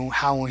 so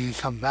how will he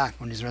come back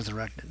when he's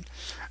resurrected?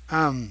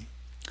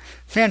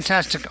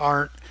 Fantastic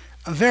art.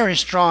 A very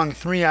strong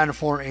 3 out of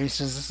 4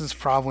 aces. This is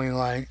probably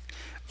like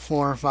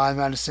 4 or 5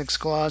 out of 6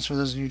 claws for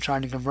those of you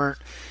trying to convert.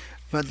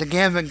 But the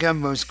Gambit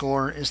Gumbo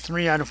score is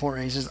 3 out of 4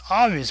 aces.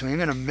 Obviously, you're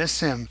going to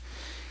miss him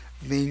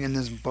being in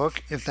this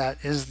book if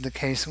that is the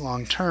case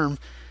long term.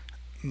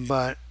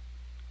 But,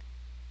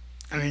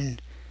 I mean,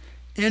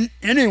 in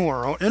a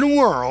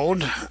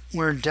world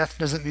where death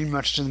doesn't mean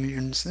much to the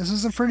mutants, this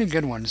is a pretty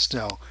good one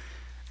still.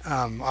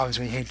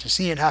 Obviously, we hate to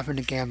see it happen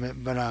to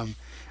Gambit, but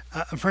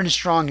a pretty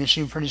strong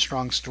issue, pretty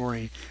strong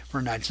story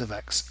for Knights of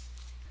X.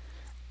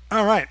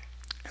 Alright,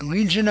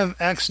 Legion of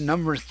X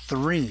number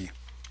 3.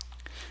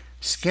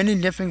 Skinny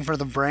dipping for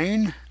the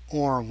brain,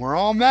 or we're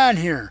all mad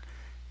here.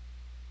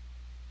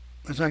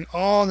 It's like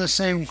all the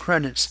same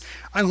credits.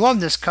 I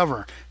love this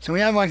cover. So we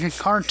have like a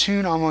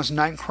cartoon, almost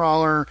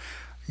Nightcrawler,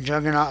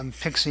 Juggernaut, and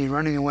Pixie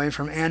running away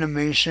from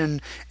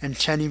animation and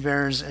teddy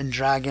bears and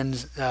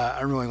dragons.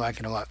 I really like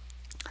it a lot.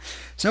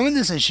 So in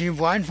this issue,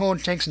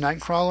 Blindfold takes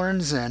Nightcrawler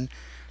and Zen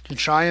to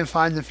try and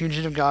find the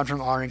fugitive god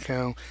from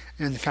Arico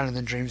in kind of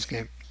the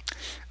dreamscape.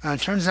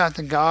 It turns out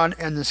the god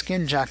and the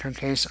Skinjacker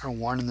case are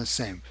one and the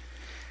same.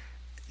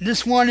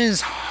 This one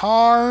is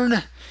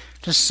hard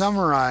to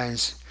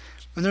summarize,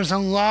 but there's a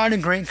lot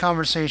of great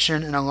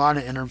conversation and a lot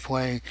of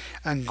interplay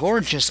and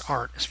gorgeous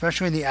art,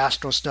 especially the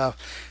Astral stuff.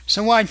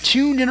 So while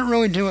 2 didn't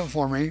really do it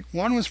for me,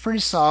 1 was pretty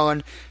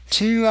solid,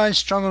 2 I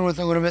struggled with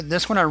a little bit,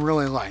 this one I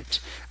really liked.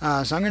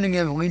 So I'm going to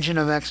give Legion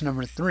of X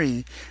number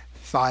 3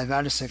 5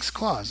 out of 6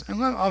 claws. I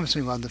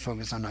obviously love the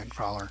focus on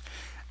Nightcrawler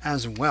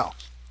as well.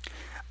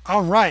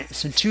 Alright,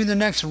 so to the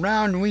next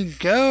round we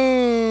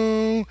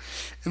go.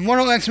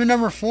 Immortal X-Men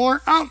number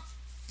 4. Oh,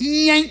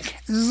 yank,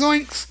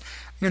 zoinks.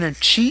 I'm going to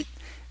cheat,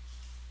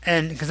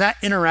 and because that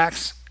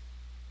interacts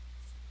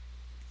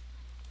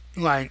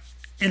like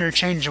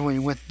interchangeably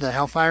with the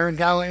Hellfire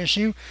Gala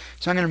issue,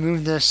 so I'm going to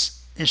move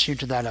this issue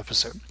to that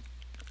episode.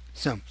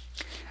 So,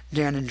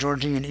 Dan and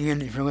Georgie and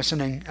Ian, if you're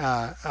listening,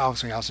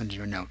 obviously I'll send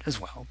you a note as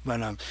well.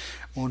 But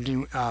we'll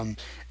do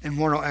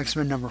Immortal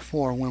X-Men number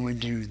 4 when we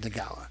do the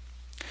gala.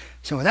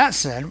 So with that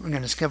said, we're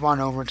going to skip on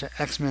over to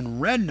X-Men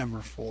Red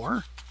number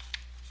 4.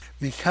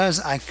 Because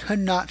I Could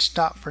Not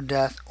Stop for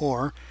Death,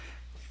 or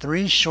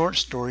 3 Short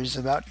Stories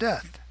About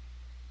Death.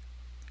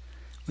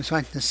 Looks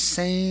like the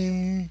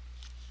same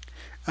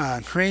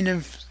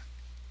creative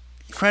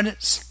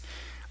credits.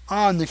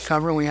 On the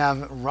cover we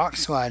have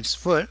Rockslide's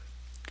foot,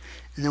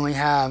 and then we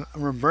have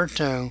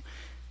Roberto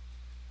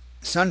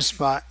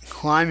Sunspot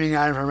climbing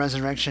out of her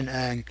resurrection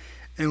egg.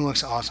 It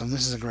looks awesome.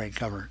 This is a great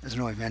cover. It's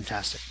really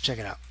fantastic. Check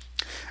it out.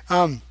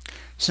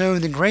 So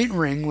the Great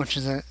Ring, which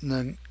is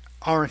the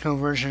Aurico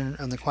version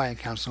of the Quiet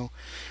Council,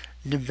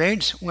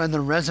 debates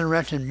whether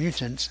resurrected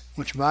mutants,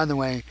 which by the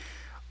way,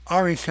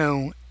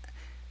 Aurico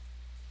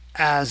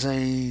as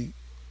a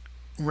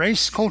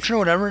race, culture,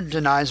 whatever,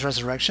 denies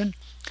resurrection.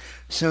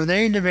 So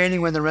they're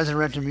debating whether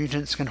resurrected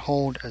mutants can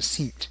hold a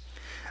seat.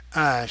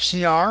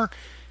 CR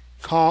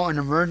call an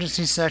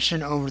emergency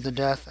session over the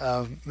death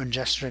of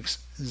Majestrix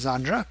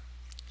Zandra.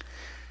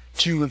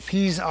 To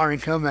appease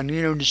Aurico,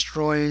 Magneto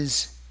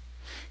destroys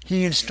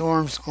he and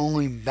Storm's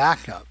only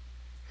backup.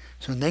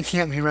 So they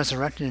can't be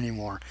resurrected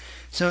anymore.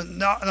 So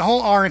the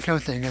whole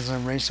Aurico thing as a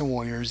race of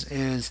warriors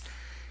is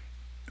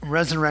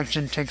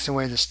resurrection takes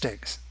away the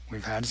stakes.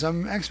 We've had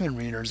some X-Men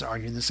readers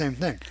argue the same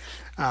thing.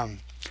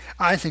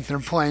 I think they're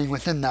playing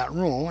within that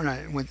rule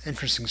and with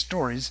interesting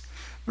stories.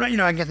 But,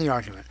 I get the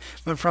argument.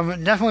 But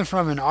definitely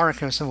from an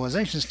Aurico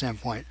civilization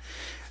standpoint,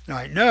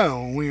 like,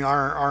 no,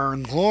 our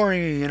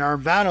glory and our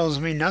battles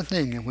mean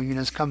nothing if we can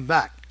just come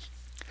back.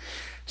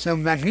 So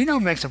Magneto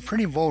makes a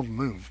pretty bold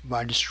move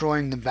by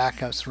destroying the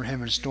backups for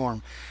him and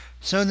Storm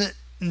so that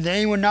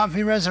they would not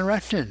be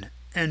resurrected,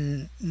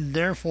 and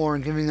therefore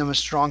giving them a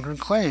stronger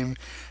claim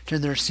to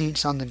their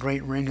seats on the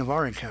Great Ring of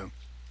Aurico.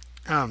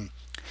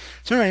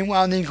 So anyway,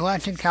 while the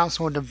Galactic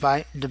Council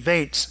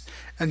debates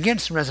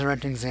against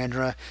resurrecting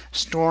Zandra,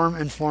 Storm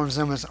informs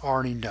them it's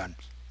already done.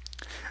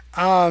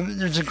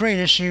 There's a great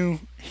issue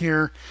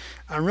here.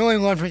 I really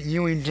loved what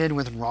Ewing did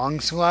with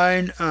Wrong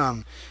Slide.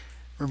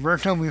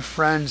 Roberto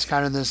befriends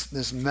kind of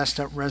this messed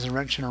up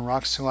resurrection of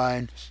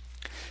Rockslide,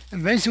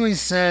 and basically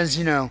says,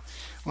 why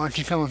don't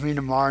you come with me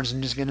to Mars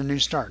and just get a new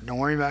start? Don't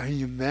worry about who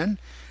you've been,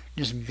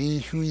 just be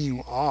who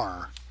you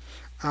are.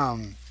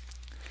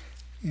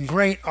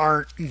 Great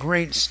art,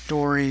 great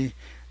story.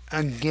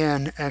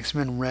 Again,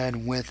 X-Men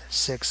Red with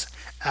 6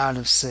 out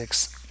of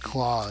 6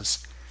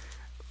 claws.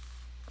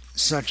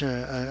 Such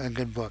a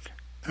good book.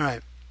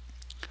 Alright.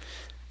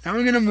 Now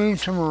we're going to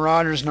move to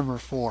Marauders number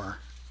 4.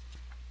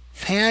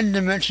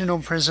 Pan-Dimensional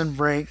Prison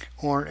Break,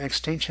 or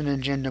Extinction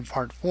Agenda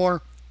Part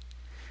 4.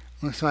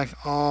 Looks like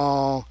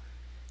all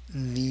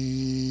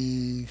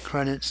the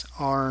credits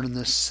are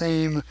the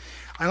same.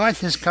 I like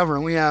this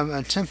cover. We have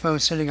a Tempo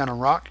sitting on a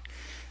rock,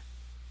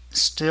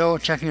 still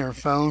checking her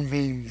phone,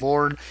 being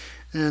bored.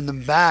 And in the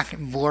back,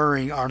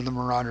 blurry, are the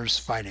Marauders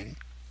fighting.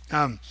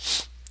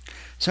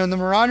 So the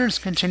Marauders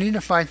continue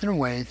to fight their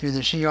way through the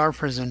Shi'ar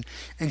prison,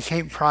 and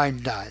Cape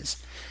Pride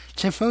dies.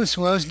 Tempo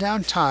slows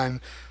down time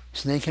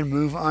so they can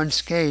move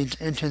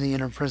unscathed into the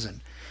inner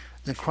prison.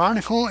 The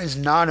Chronicle is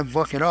not a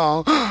book at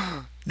all,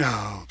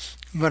 no,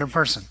 but a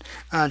person.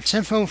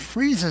 Tempo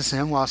freezes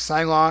him while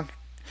Psylocke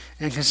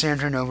and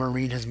Cassandra Nova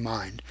read his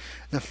mind.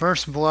 The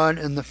first blood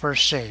and the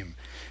first shame.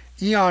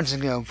 Eons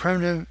ago,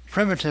 primitive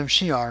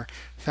Shi'ar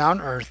found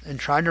Earth and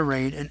tried to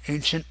raid an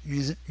ancient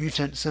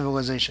mutant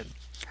civilization.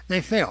 They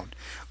failed,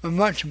 but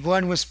much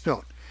blood was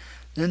spilt.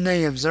 Then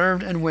they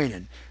observed and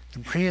waited. The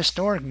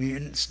prehistoric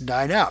mutants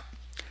died out.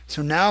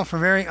 So now, for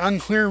very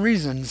unclear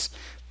reasons,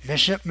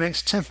 Bishop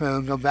makes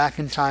Tempo go back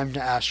in time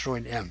to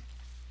Asteroid M.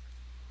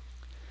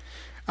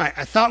 Alright,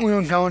 I thought we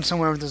were going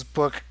somewhere with this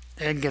book.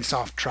 It gets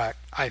off track,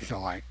 I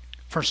feel like,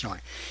 personally.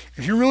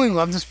 If you really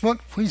love this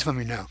book, please let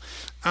me know.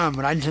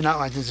 But I did not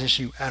like this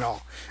issue at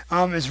all.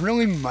 It's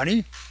really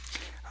muddy.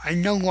 I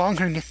no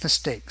longer get the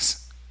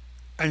stakes.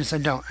 I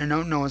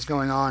don't know what's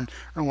going on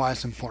or why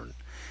it's important.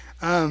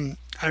 Like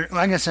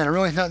I said, I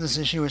really thought this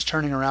issue was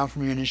turning around for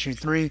me in issue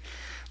 3.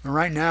 But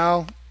right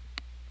now,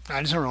 I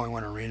just don't really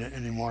want to read it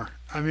anymore.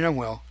 I mean, I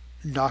will.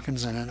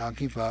 Dawkins in it. I'll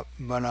keep up.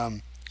 But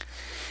I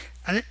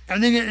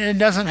think it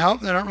doesn't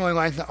help that I don't really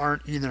like the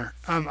art either.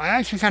 I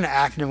actually kind of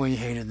actively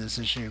hated this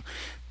issue.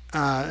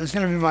 It's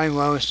going to be my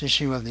lowest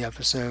issue of the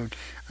episode.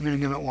 I'm going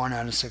to give it 1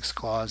 out of 6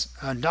 claws.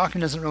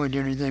 Dawkins doesn't really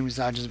do anything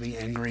besides just be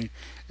angry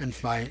and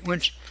fight,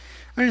 which,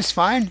 I mean, it's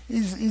fine.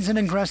 He's an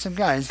aggressive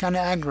guy. He's kind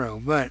of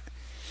aggro, but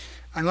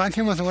I like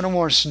him with a little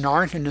more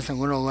snark and just a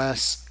little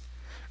less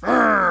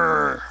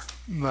 "Arrgh!"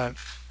 But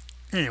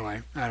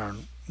anyway, I don't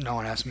know. No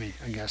one asked me,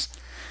 I guess.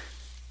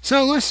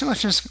 So let's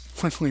just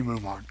quickly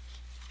move on.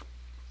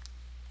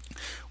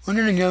 We're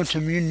going to go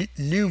to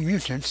New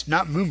Mutants,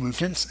 not Moo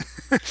Mutants.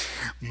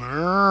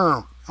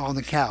 All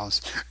the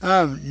cows.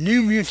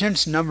 New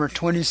Mutants number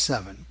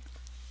 27.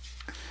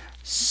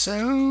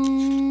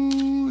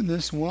 So,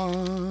 this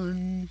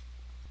one...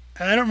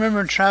 I don't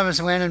remember if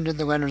Travis Lanham did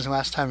the letters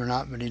last time or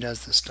not, but he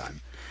does this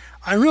time.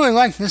 I really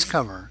like this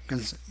cover,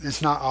 because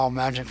it's not all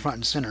magic front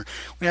and center.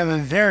 We have a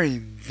very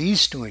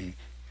beastly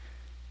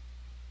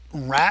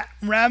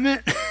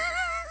rabbit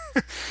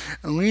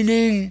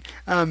leading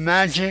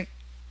Magic,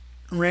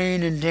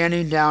 Rain, and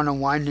Danny down a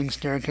winding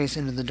staircase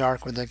into the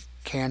dark with a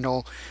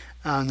candle,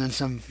 and then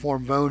some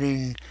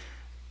foreboding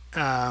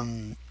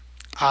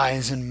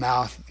eyes and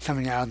mouth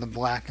coming out of the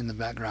black in the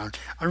background.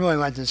 I really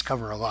like this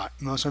cover a lot,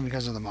 mostly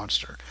because of the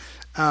monster.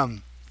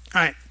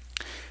 Alright,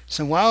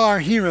 so while our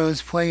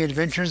heroes play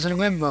adventures in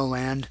Limbo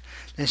Land,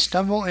 they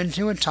stumble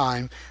into a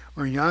time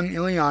where young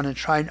Illyana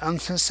tried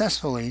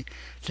unsuccessfully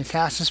to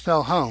cast a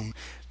spell home,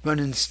 but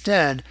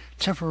instead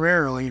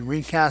temporarily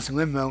recast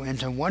Limbo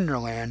into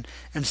Wonderland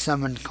and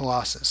summoned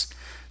Colossus.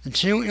 The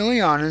two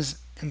Illyanas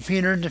and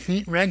Peter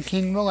defeat Red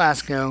King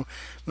Velasco,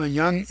 but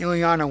young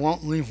Illyana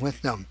won't leave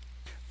with them.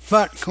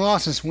 But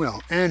Colossus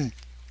will, and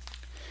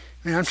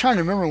I'm trying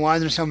to remember why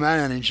they're so mad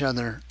at each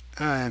other.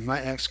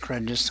 My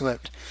ex-cred just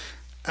slipped.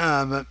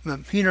 But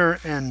Peter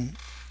and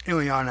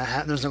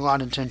Illyana, there's a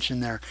lot of tension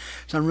there.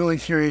 So I'm really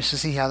curious to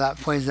see how that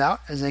plays out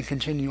as they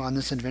continue on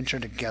this adventure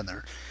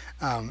together.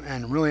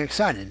 And really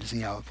excited to see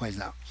how it plays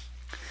out.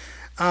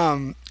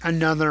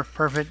 Another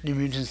perfect New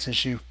Mutants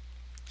issue.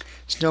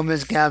 Still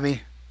miss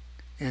Gabby,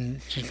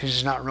 and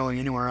she's not really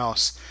anywhere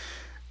else.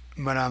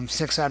 But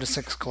 6 out of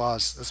 6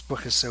 claws. This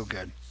book is so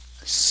good.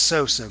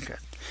 So good.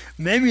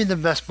 Maybe the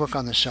best book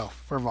on the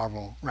shelf for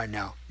Marvel right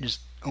now, just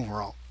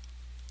overall.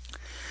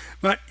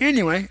 But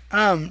anyway,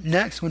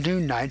 next we'll do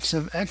Knights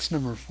of X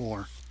number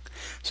 4.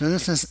 So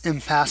this is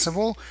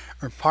Impassable,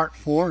 or Part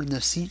 4,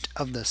 The Seat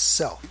of the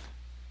Self.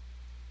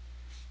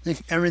 I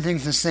think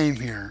everything's the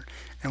same here,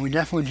 and we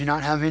definitely do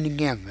not have any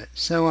Gambit.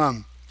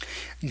 So,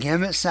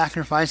 Gambit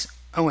Sacrifice...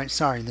 Oh wait,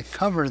 sorry, the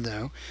cover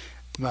though,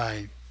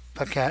 by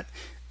Paquette,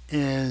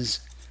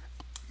 is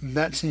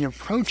Betsy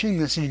approaching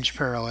the Siege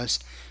Perilous,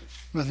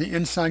 but the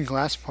inside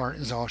glass part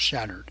is all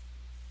shattered.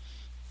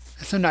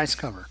 It's a nice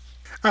cover.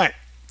 Alright,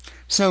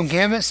 so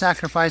Gambit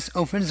Sacrifice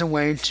opens a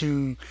way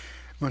to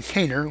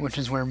Mercator, which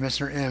is where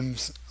Mr.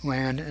 M's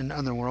land in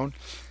Otherworld,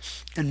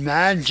 and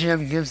Mad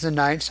Jim gives the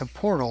Knights a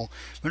portal,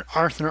 but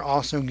Arthur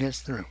also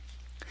gets through.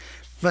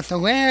 But the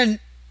land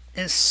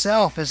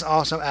itself is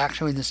also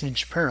actually the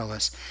Siege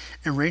Perilous,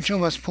 and Rachel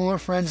must pull her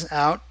friends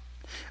out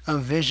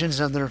of visions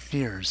of their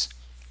fears.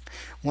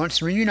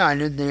 Once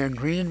reunited, they are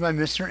greeted by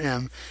Mr.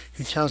 M,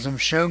 who tells them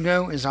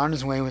Shogo is on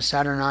his way with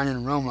Saturnine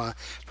and Roma,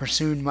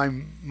 pursued by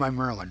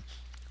Merlin.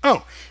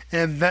 Oh,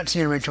 and Betsy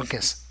and Rachel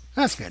kiss.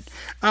 That's good.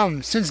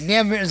 Since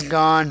Gambit is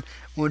gone,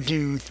 we'll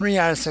do 3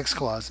 out of 6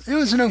 claws. It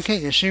was an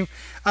okay issue.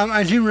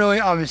 I do really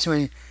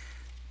obviously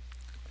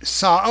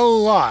saw a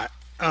lot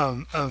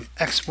of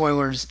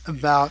X-spoilers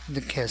about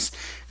the kiss.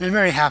 And I'm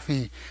very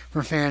happy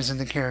for fans of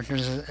the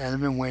characters, and I've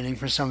been waiting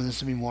for some of this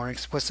to be more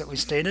explicitly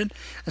stated.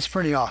 It's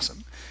pretty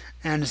awesome.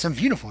 And it's a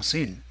beautiful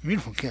scene.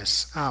 Beautiful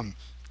kiss.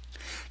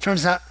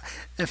 Turns out,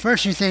 at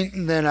first you think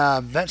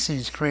that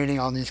Betsy's creating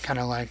all these kind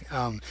of like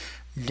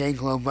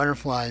day-glow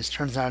butterflies.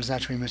 Turns out it's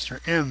actually Mr.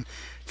 M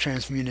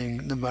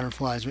transmuting the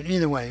butterflies. But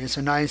either way, it's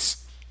a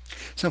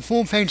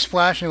full-page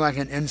splash, like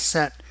an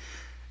inset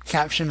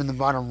caption in the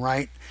bottom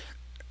right.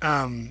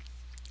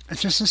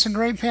 It's a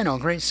great panel, a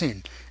great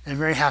scene. And I'm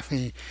very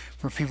happy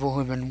for people who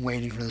have been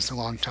waiting for this a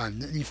long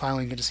time. You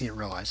finally get to see it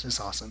realized. It's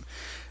awesome.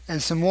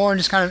 And some more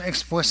just kind of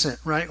explicit,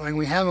 right? Like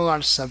we have a lot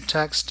of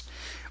subtext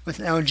with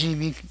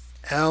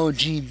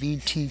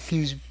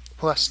LGBTQ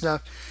plus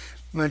stuff,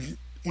 but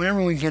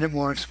whenever we get it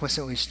more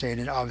explicitly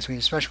stated, obviously,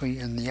 especially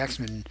in the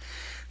X-Men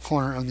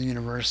corner of the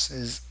universe,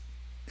 is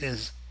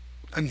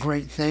a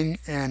great thing,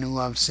 and I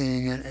love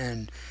seeing it,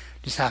 and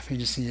just happy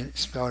to see it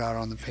spelled out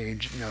on the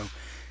page,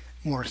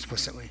 more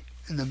explicitly,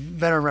 and the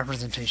better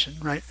representation,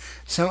 right?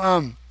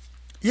 So,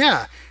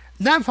 yeah,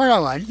 that part I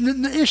liked.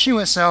 The issue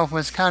itself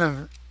was kind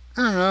of,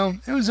 I don't know,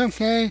 it was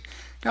okay.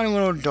 Got a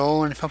little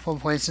dull in a couple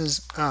of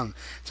places. So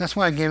that's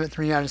why I gave it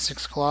 3 out of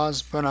 6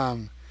 claws. But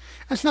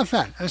it's not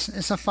bad.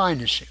 It's a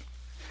fine issue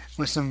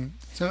with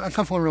a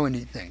couple of really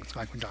neat things,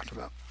 like we talked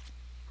about.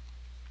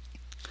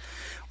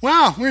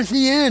 Wow, we're at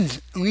the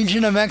end.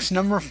 Legion of X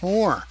number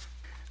 4.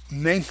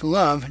 Make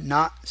love,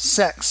 not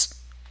sex,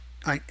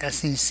 like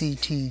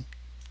SECT,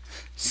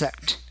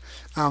 sect,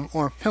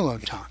 or pillow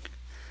talk.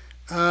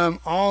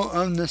 All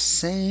of the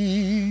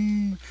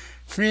same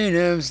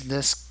creatives.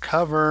 This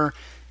cover,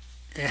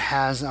 it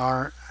has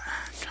I'm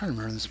trying to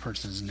remember this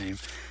person's name,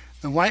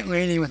 the white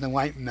lady with the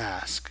white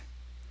mask,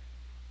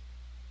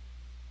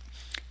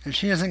 and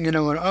she doesn't get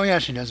a little, oh yeah,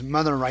 she does,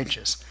 Mother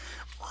Righteous,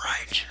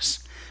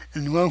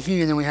 and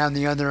Loki, and then we have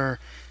the other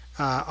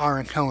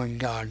Ara Cohen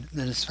god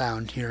that is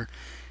found here,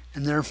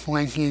 and they're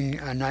flanking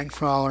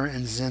Nightcrawler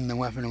and Zen the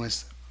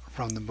Weaponless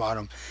from the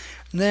bottom.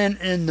 Then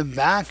in the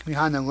back,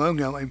 behind the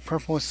logo, a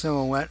purple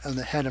silhouette of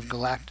the head of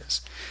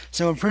Galactus.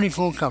 So a pretty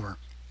cool cover.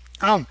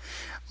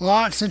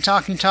 Lots of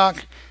talky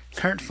talk.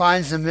 Kurt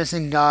finds the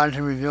missing god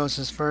who reveals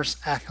his first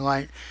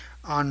acolyte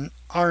on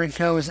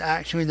Ariko is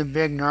actually the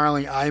big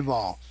gnarly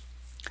eyeball.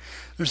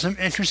 There's some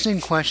interesting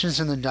questions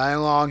in the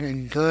dialogue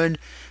and good,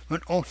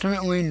 but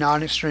ultimately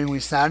not extremely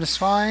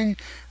satisfying.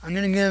 I'm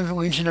going to give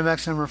Legion of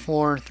X number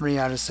 4 3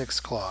 out of 6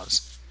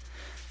 claws.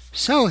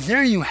 So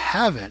there you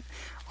have it.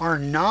 Our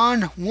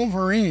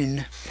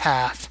non-Wolverine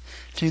path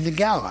to the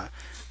gala.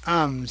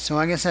 So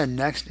like I said,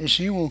 next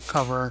issue will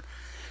cover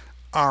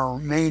our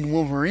main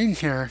Wolverine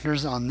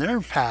characters on their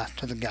path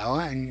to the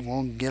gala, and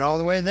we'll get all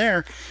the way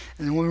there,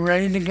 and then we're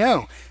ready to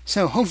go.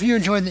 So hope you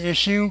enjoyed the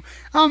issue.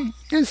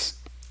 It's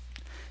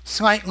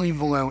slightly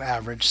below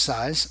average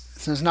size,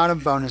 so it's not a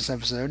bonus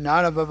episode,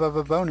 not a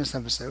bonus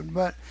episode,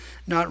 but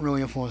not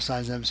really a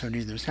full-size episode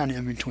either. It's kind of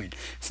in between.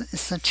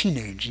 It's the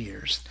teenage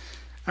years.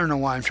 I don't know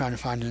why I'm trying to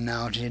find an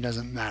analogy. It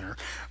doesn't matter.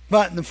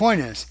 But the point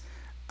is,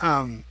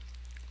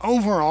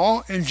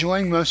 overall,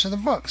 enjoying most of the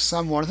books,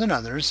 some more than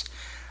others.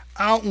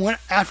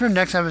 After the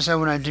next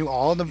episode, when I do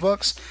all of the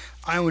books,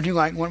 I would do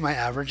like what my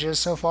average is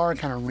so far,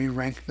 kind of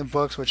re-rank the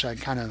books, which I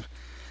kind of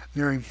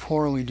very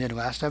poorly did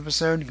last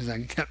episode because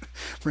I kept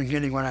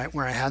forgetting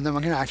where I had them.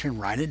 I'm going to actually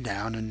write it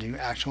down and do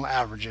actual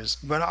averages.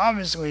 But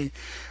obviously,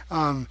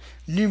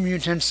 New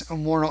Mutants,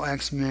 Immortal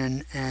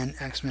X-Men, and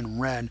X-Men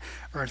Red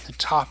are at the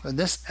top of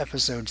this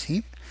episode's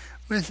heap,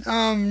 with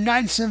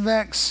Knights of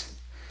X,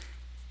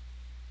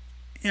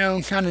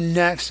 kind of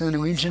next, and the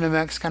Legion of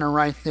X kind of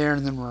right there,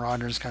 and the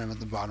Marauders kind of at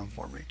the bottom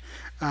for me.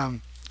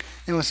 And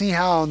we'll see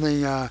how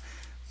the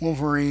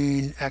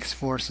Wolverine,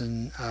 X-Force,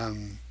 and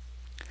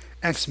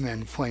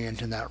X-Men play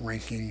into that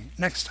ranking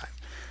next time.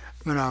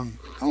 But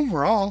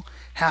overall,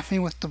 happy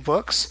with the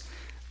books.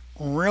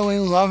 Really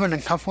loving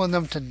a couple of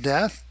them to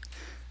death.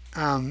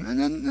 And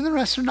then the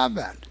rest are not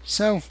bad.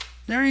 So,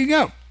 there you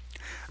go.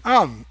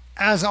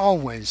 As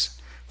always,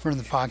 for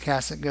the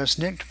podcast that goes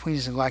Snicked,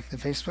 please like the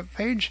Facebook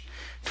page.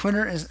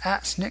 Twitter is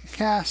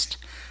 @SnickCast.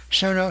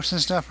 Show notes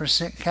and stuff are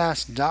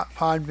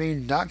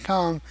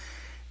snickcast.podbean.com,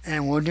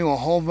 and we'll do a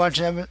whole bunch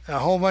of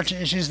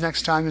issues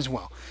next time as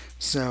well.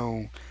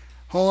 So,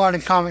 whole lot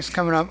of comics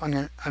coming up.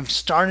 I've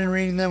started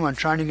reading them. I'm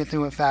trying to get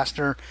through it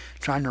faster,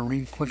 trying to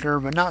read quicker,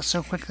 but not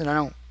so quick that I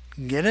don't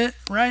get it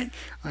right.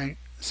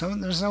 So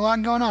there's a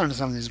lot going on in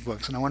some of these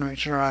books, and I want to make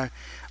sure I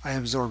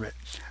absorb it.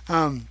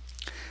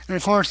 And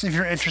of course, if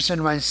you're interested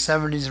in my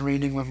 70s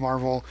reading with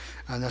Marvel,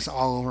 that's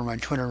all over my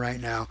Twitter right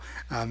now.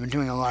 I've been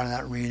doing a lot of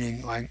that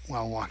reading, like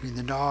while walking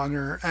the dog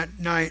or at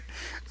night.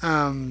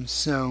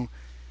 So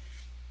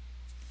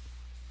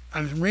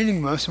I'm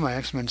reading most of my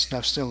X-Men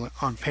stuff still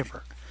on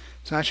paper.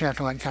 So I actually have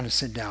to kind of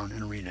sit down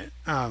and read it.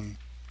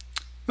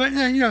 But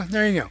there you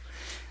go.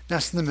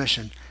 That's the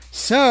mission.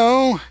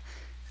 So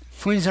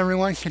please,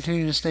 everyone,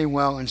 continue to stay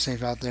well and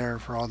safe out there.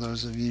 For all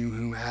those of you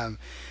who have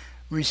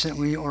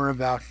recently or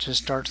about to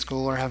start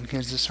school or have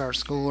kids to start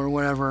school or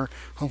whatever,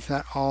 hope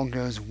that all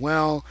goes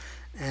well,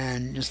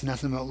 and just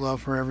nothing but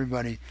love for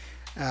everybody.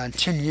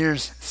 10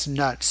 years, it's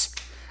nuts.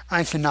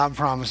 I cannot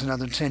promise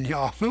another 10,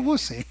 y'all, but we'll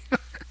see.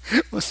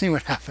 We'll see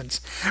what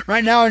happens.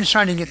 Right now, I'm just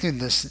trying to get through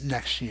this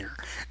next year,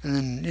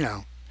 and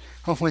then,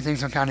 hopefully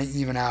things will kind of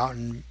even out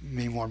and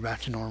be more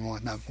back to normal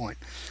at that point.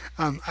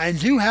 I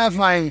do have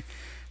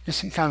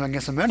just kind of, I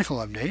guess, a medical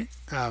update,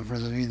 for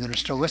those of you that are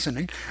still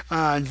listening.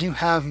 I do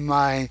have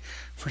my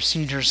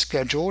procedure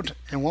scheduled.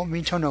 It won't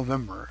be till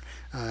November.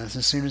 It's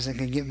as soon as they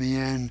can get me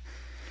in,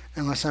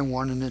 unless I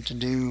wanted it to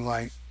do,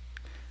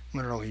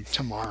 literally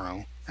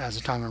tomorrow, as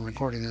the time I'm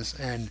recording this,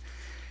 and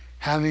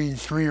having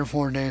 3 or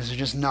 4 days is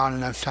just not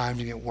enough time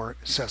to get work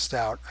sussed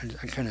out.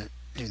 I couldn't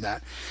do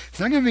that.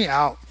 So I'm going to be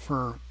out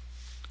for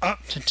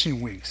up to 2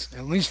 weeks,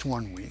 at least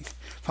 1 week,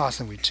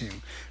 possibly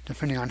 2,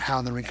 depending on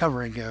how the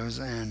recovery goes,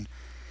 and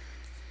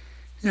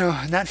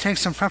that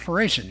takes some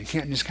preparation. You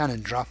can't just kind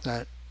of drop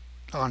that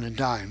on a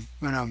dime.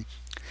 But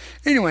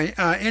anyway,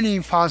 any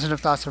positive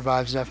thoughts or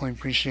vibes definitely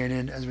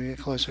appreciated as we get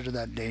closer to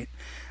that date.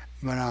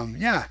 But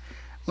yeah,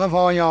 love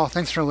all y'all.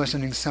 Thanks for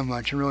listening so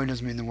much. It really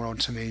does mean the world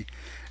to me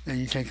that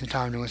you take the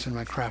time to listen to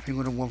my crappy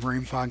little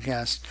Wolverine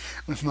podcast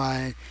with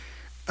my,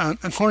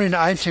 according to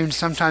iTunes,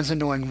 sometimes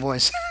annoying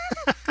voice.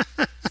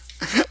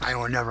 I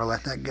will never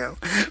let that go.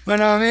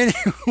 But anyway,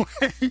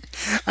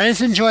 I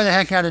just enjoy the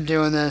heck out of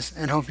doing this,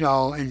 and hope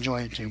y'all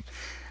enjoy it too.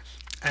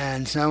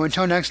 And so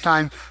until next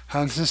time,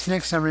 hugs and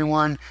snicks,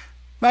 everyone.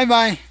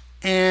 Bye-bye,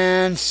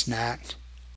 and snacked.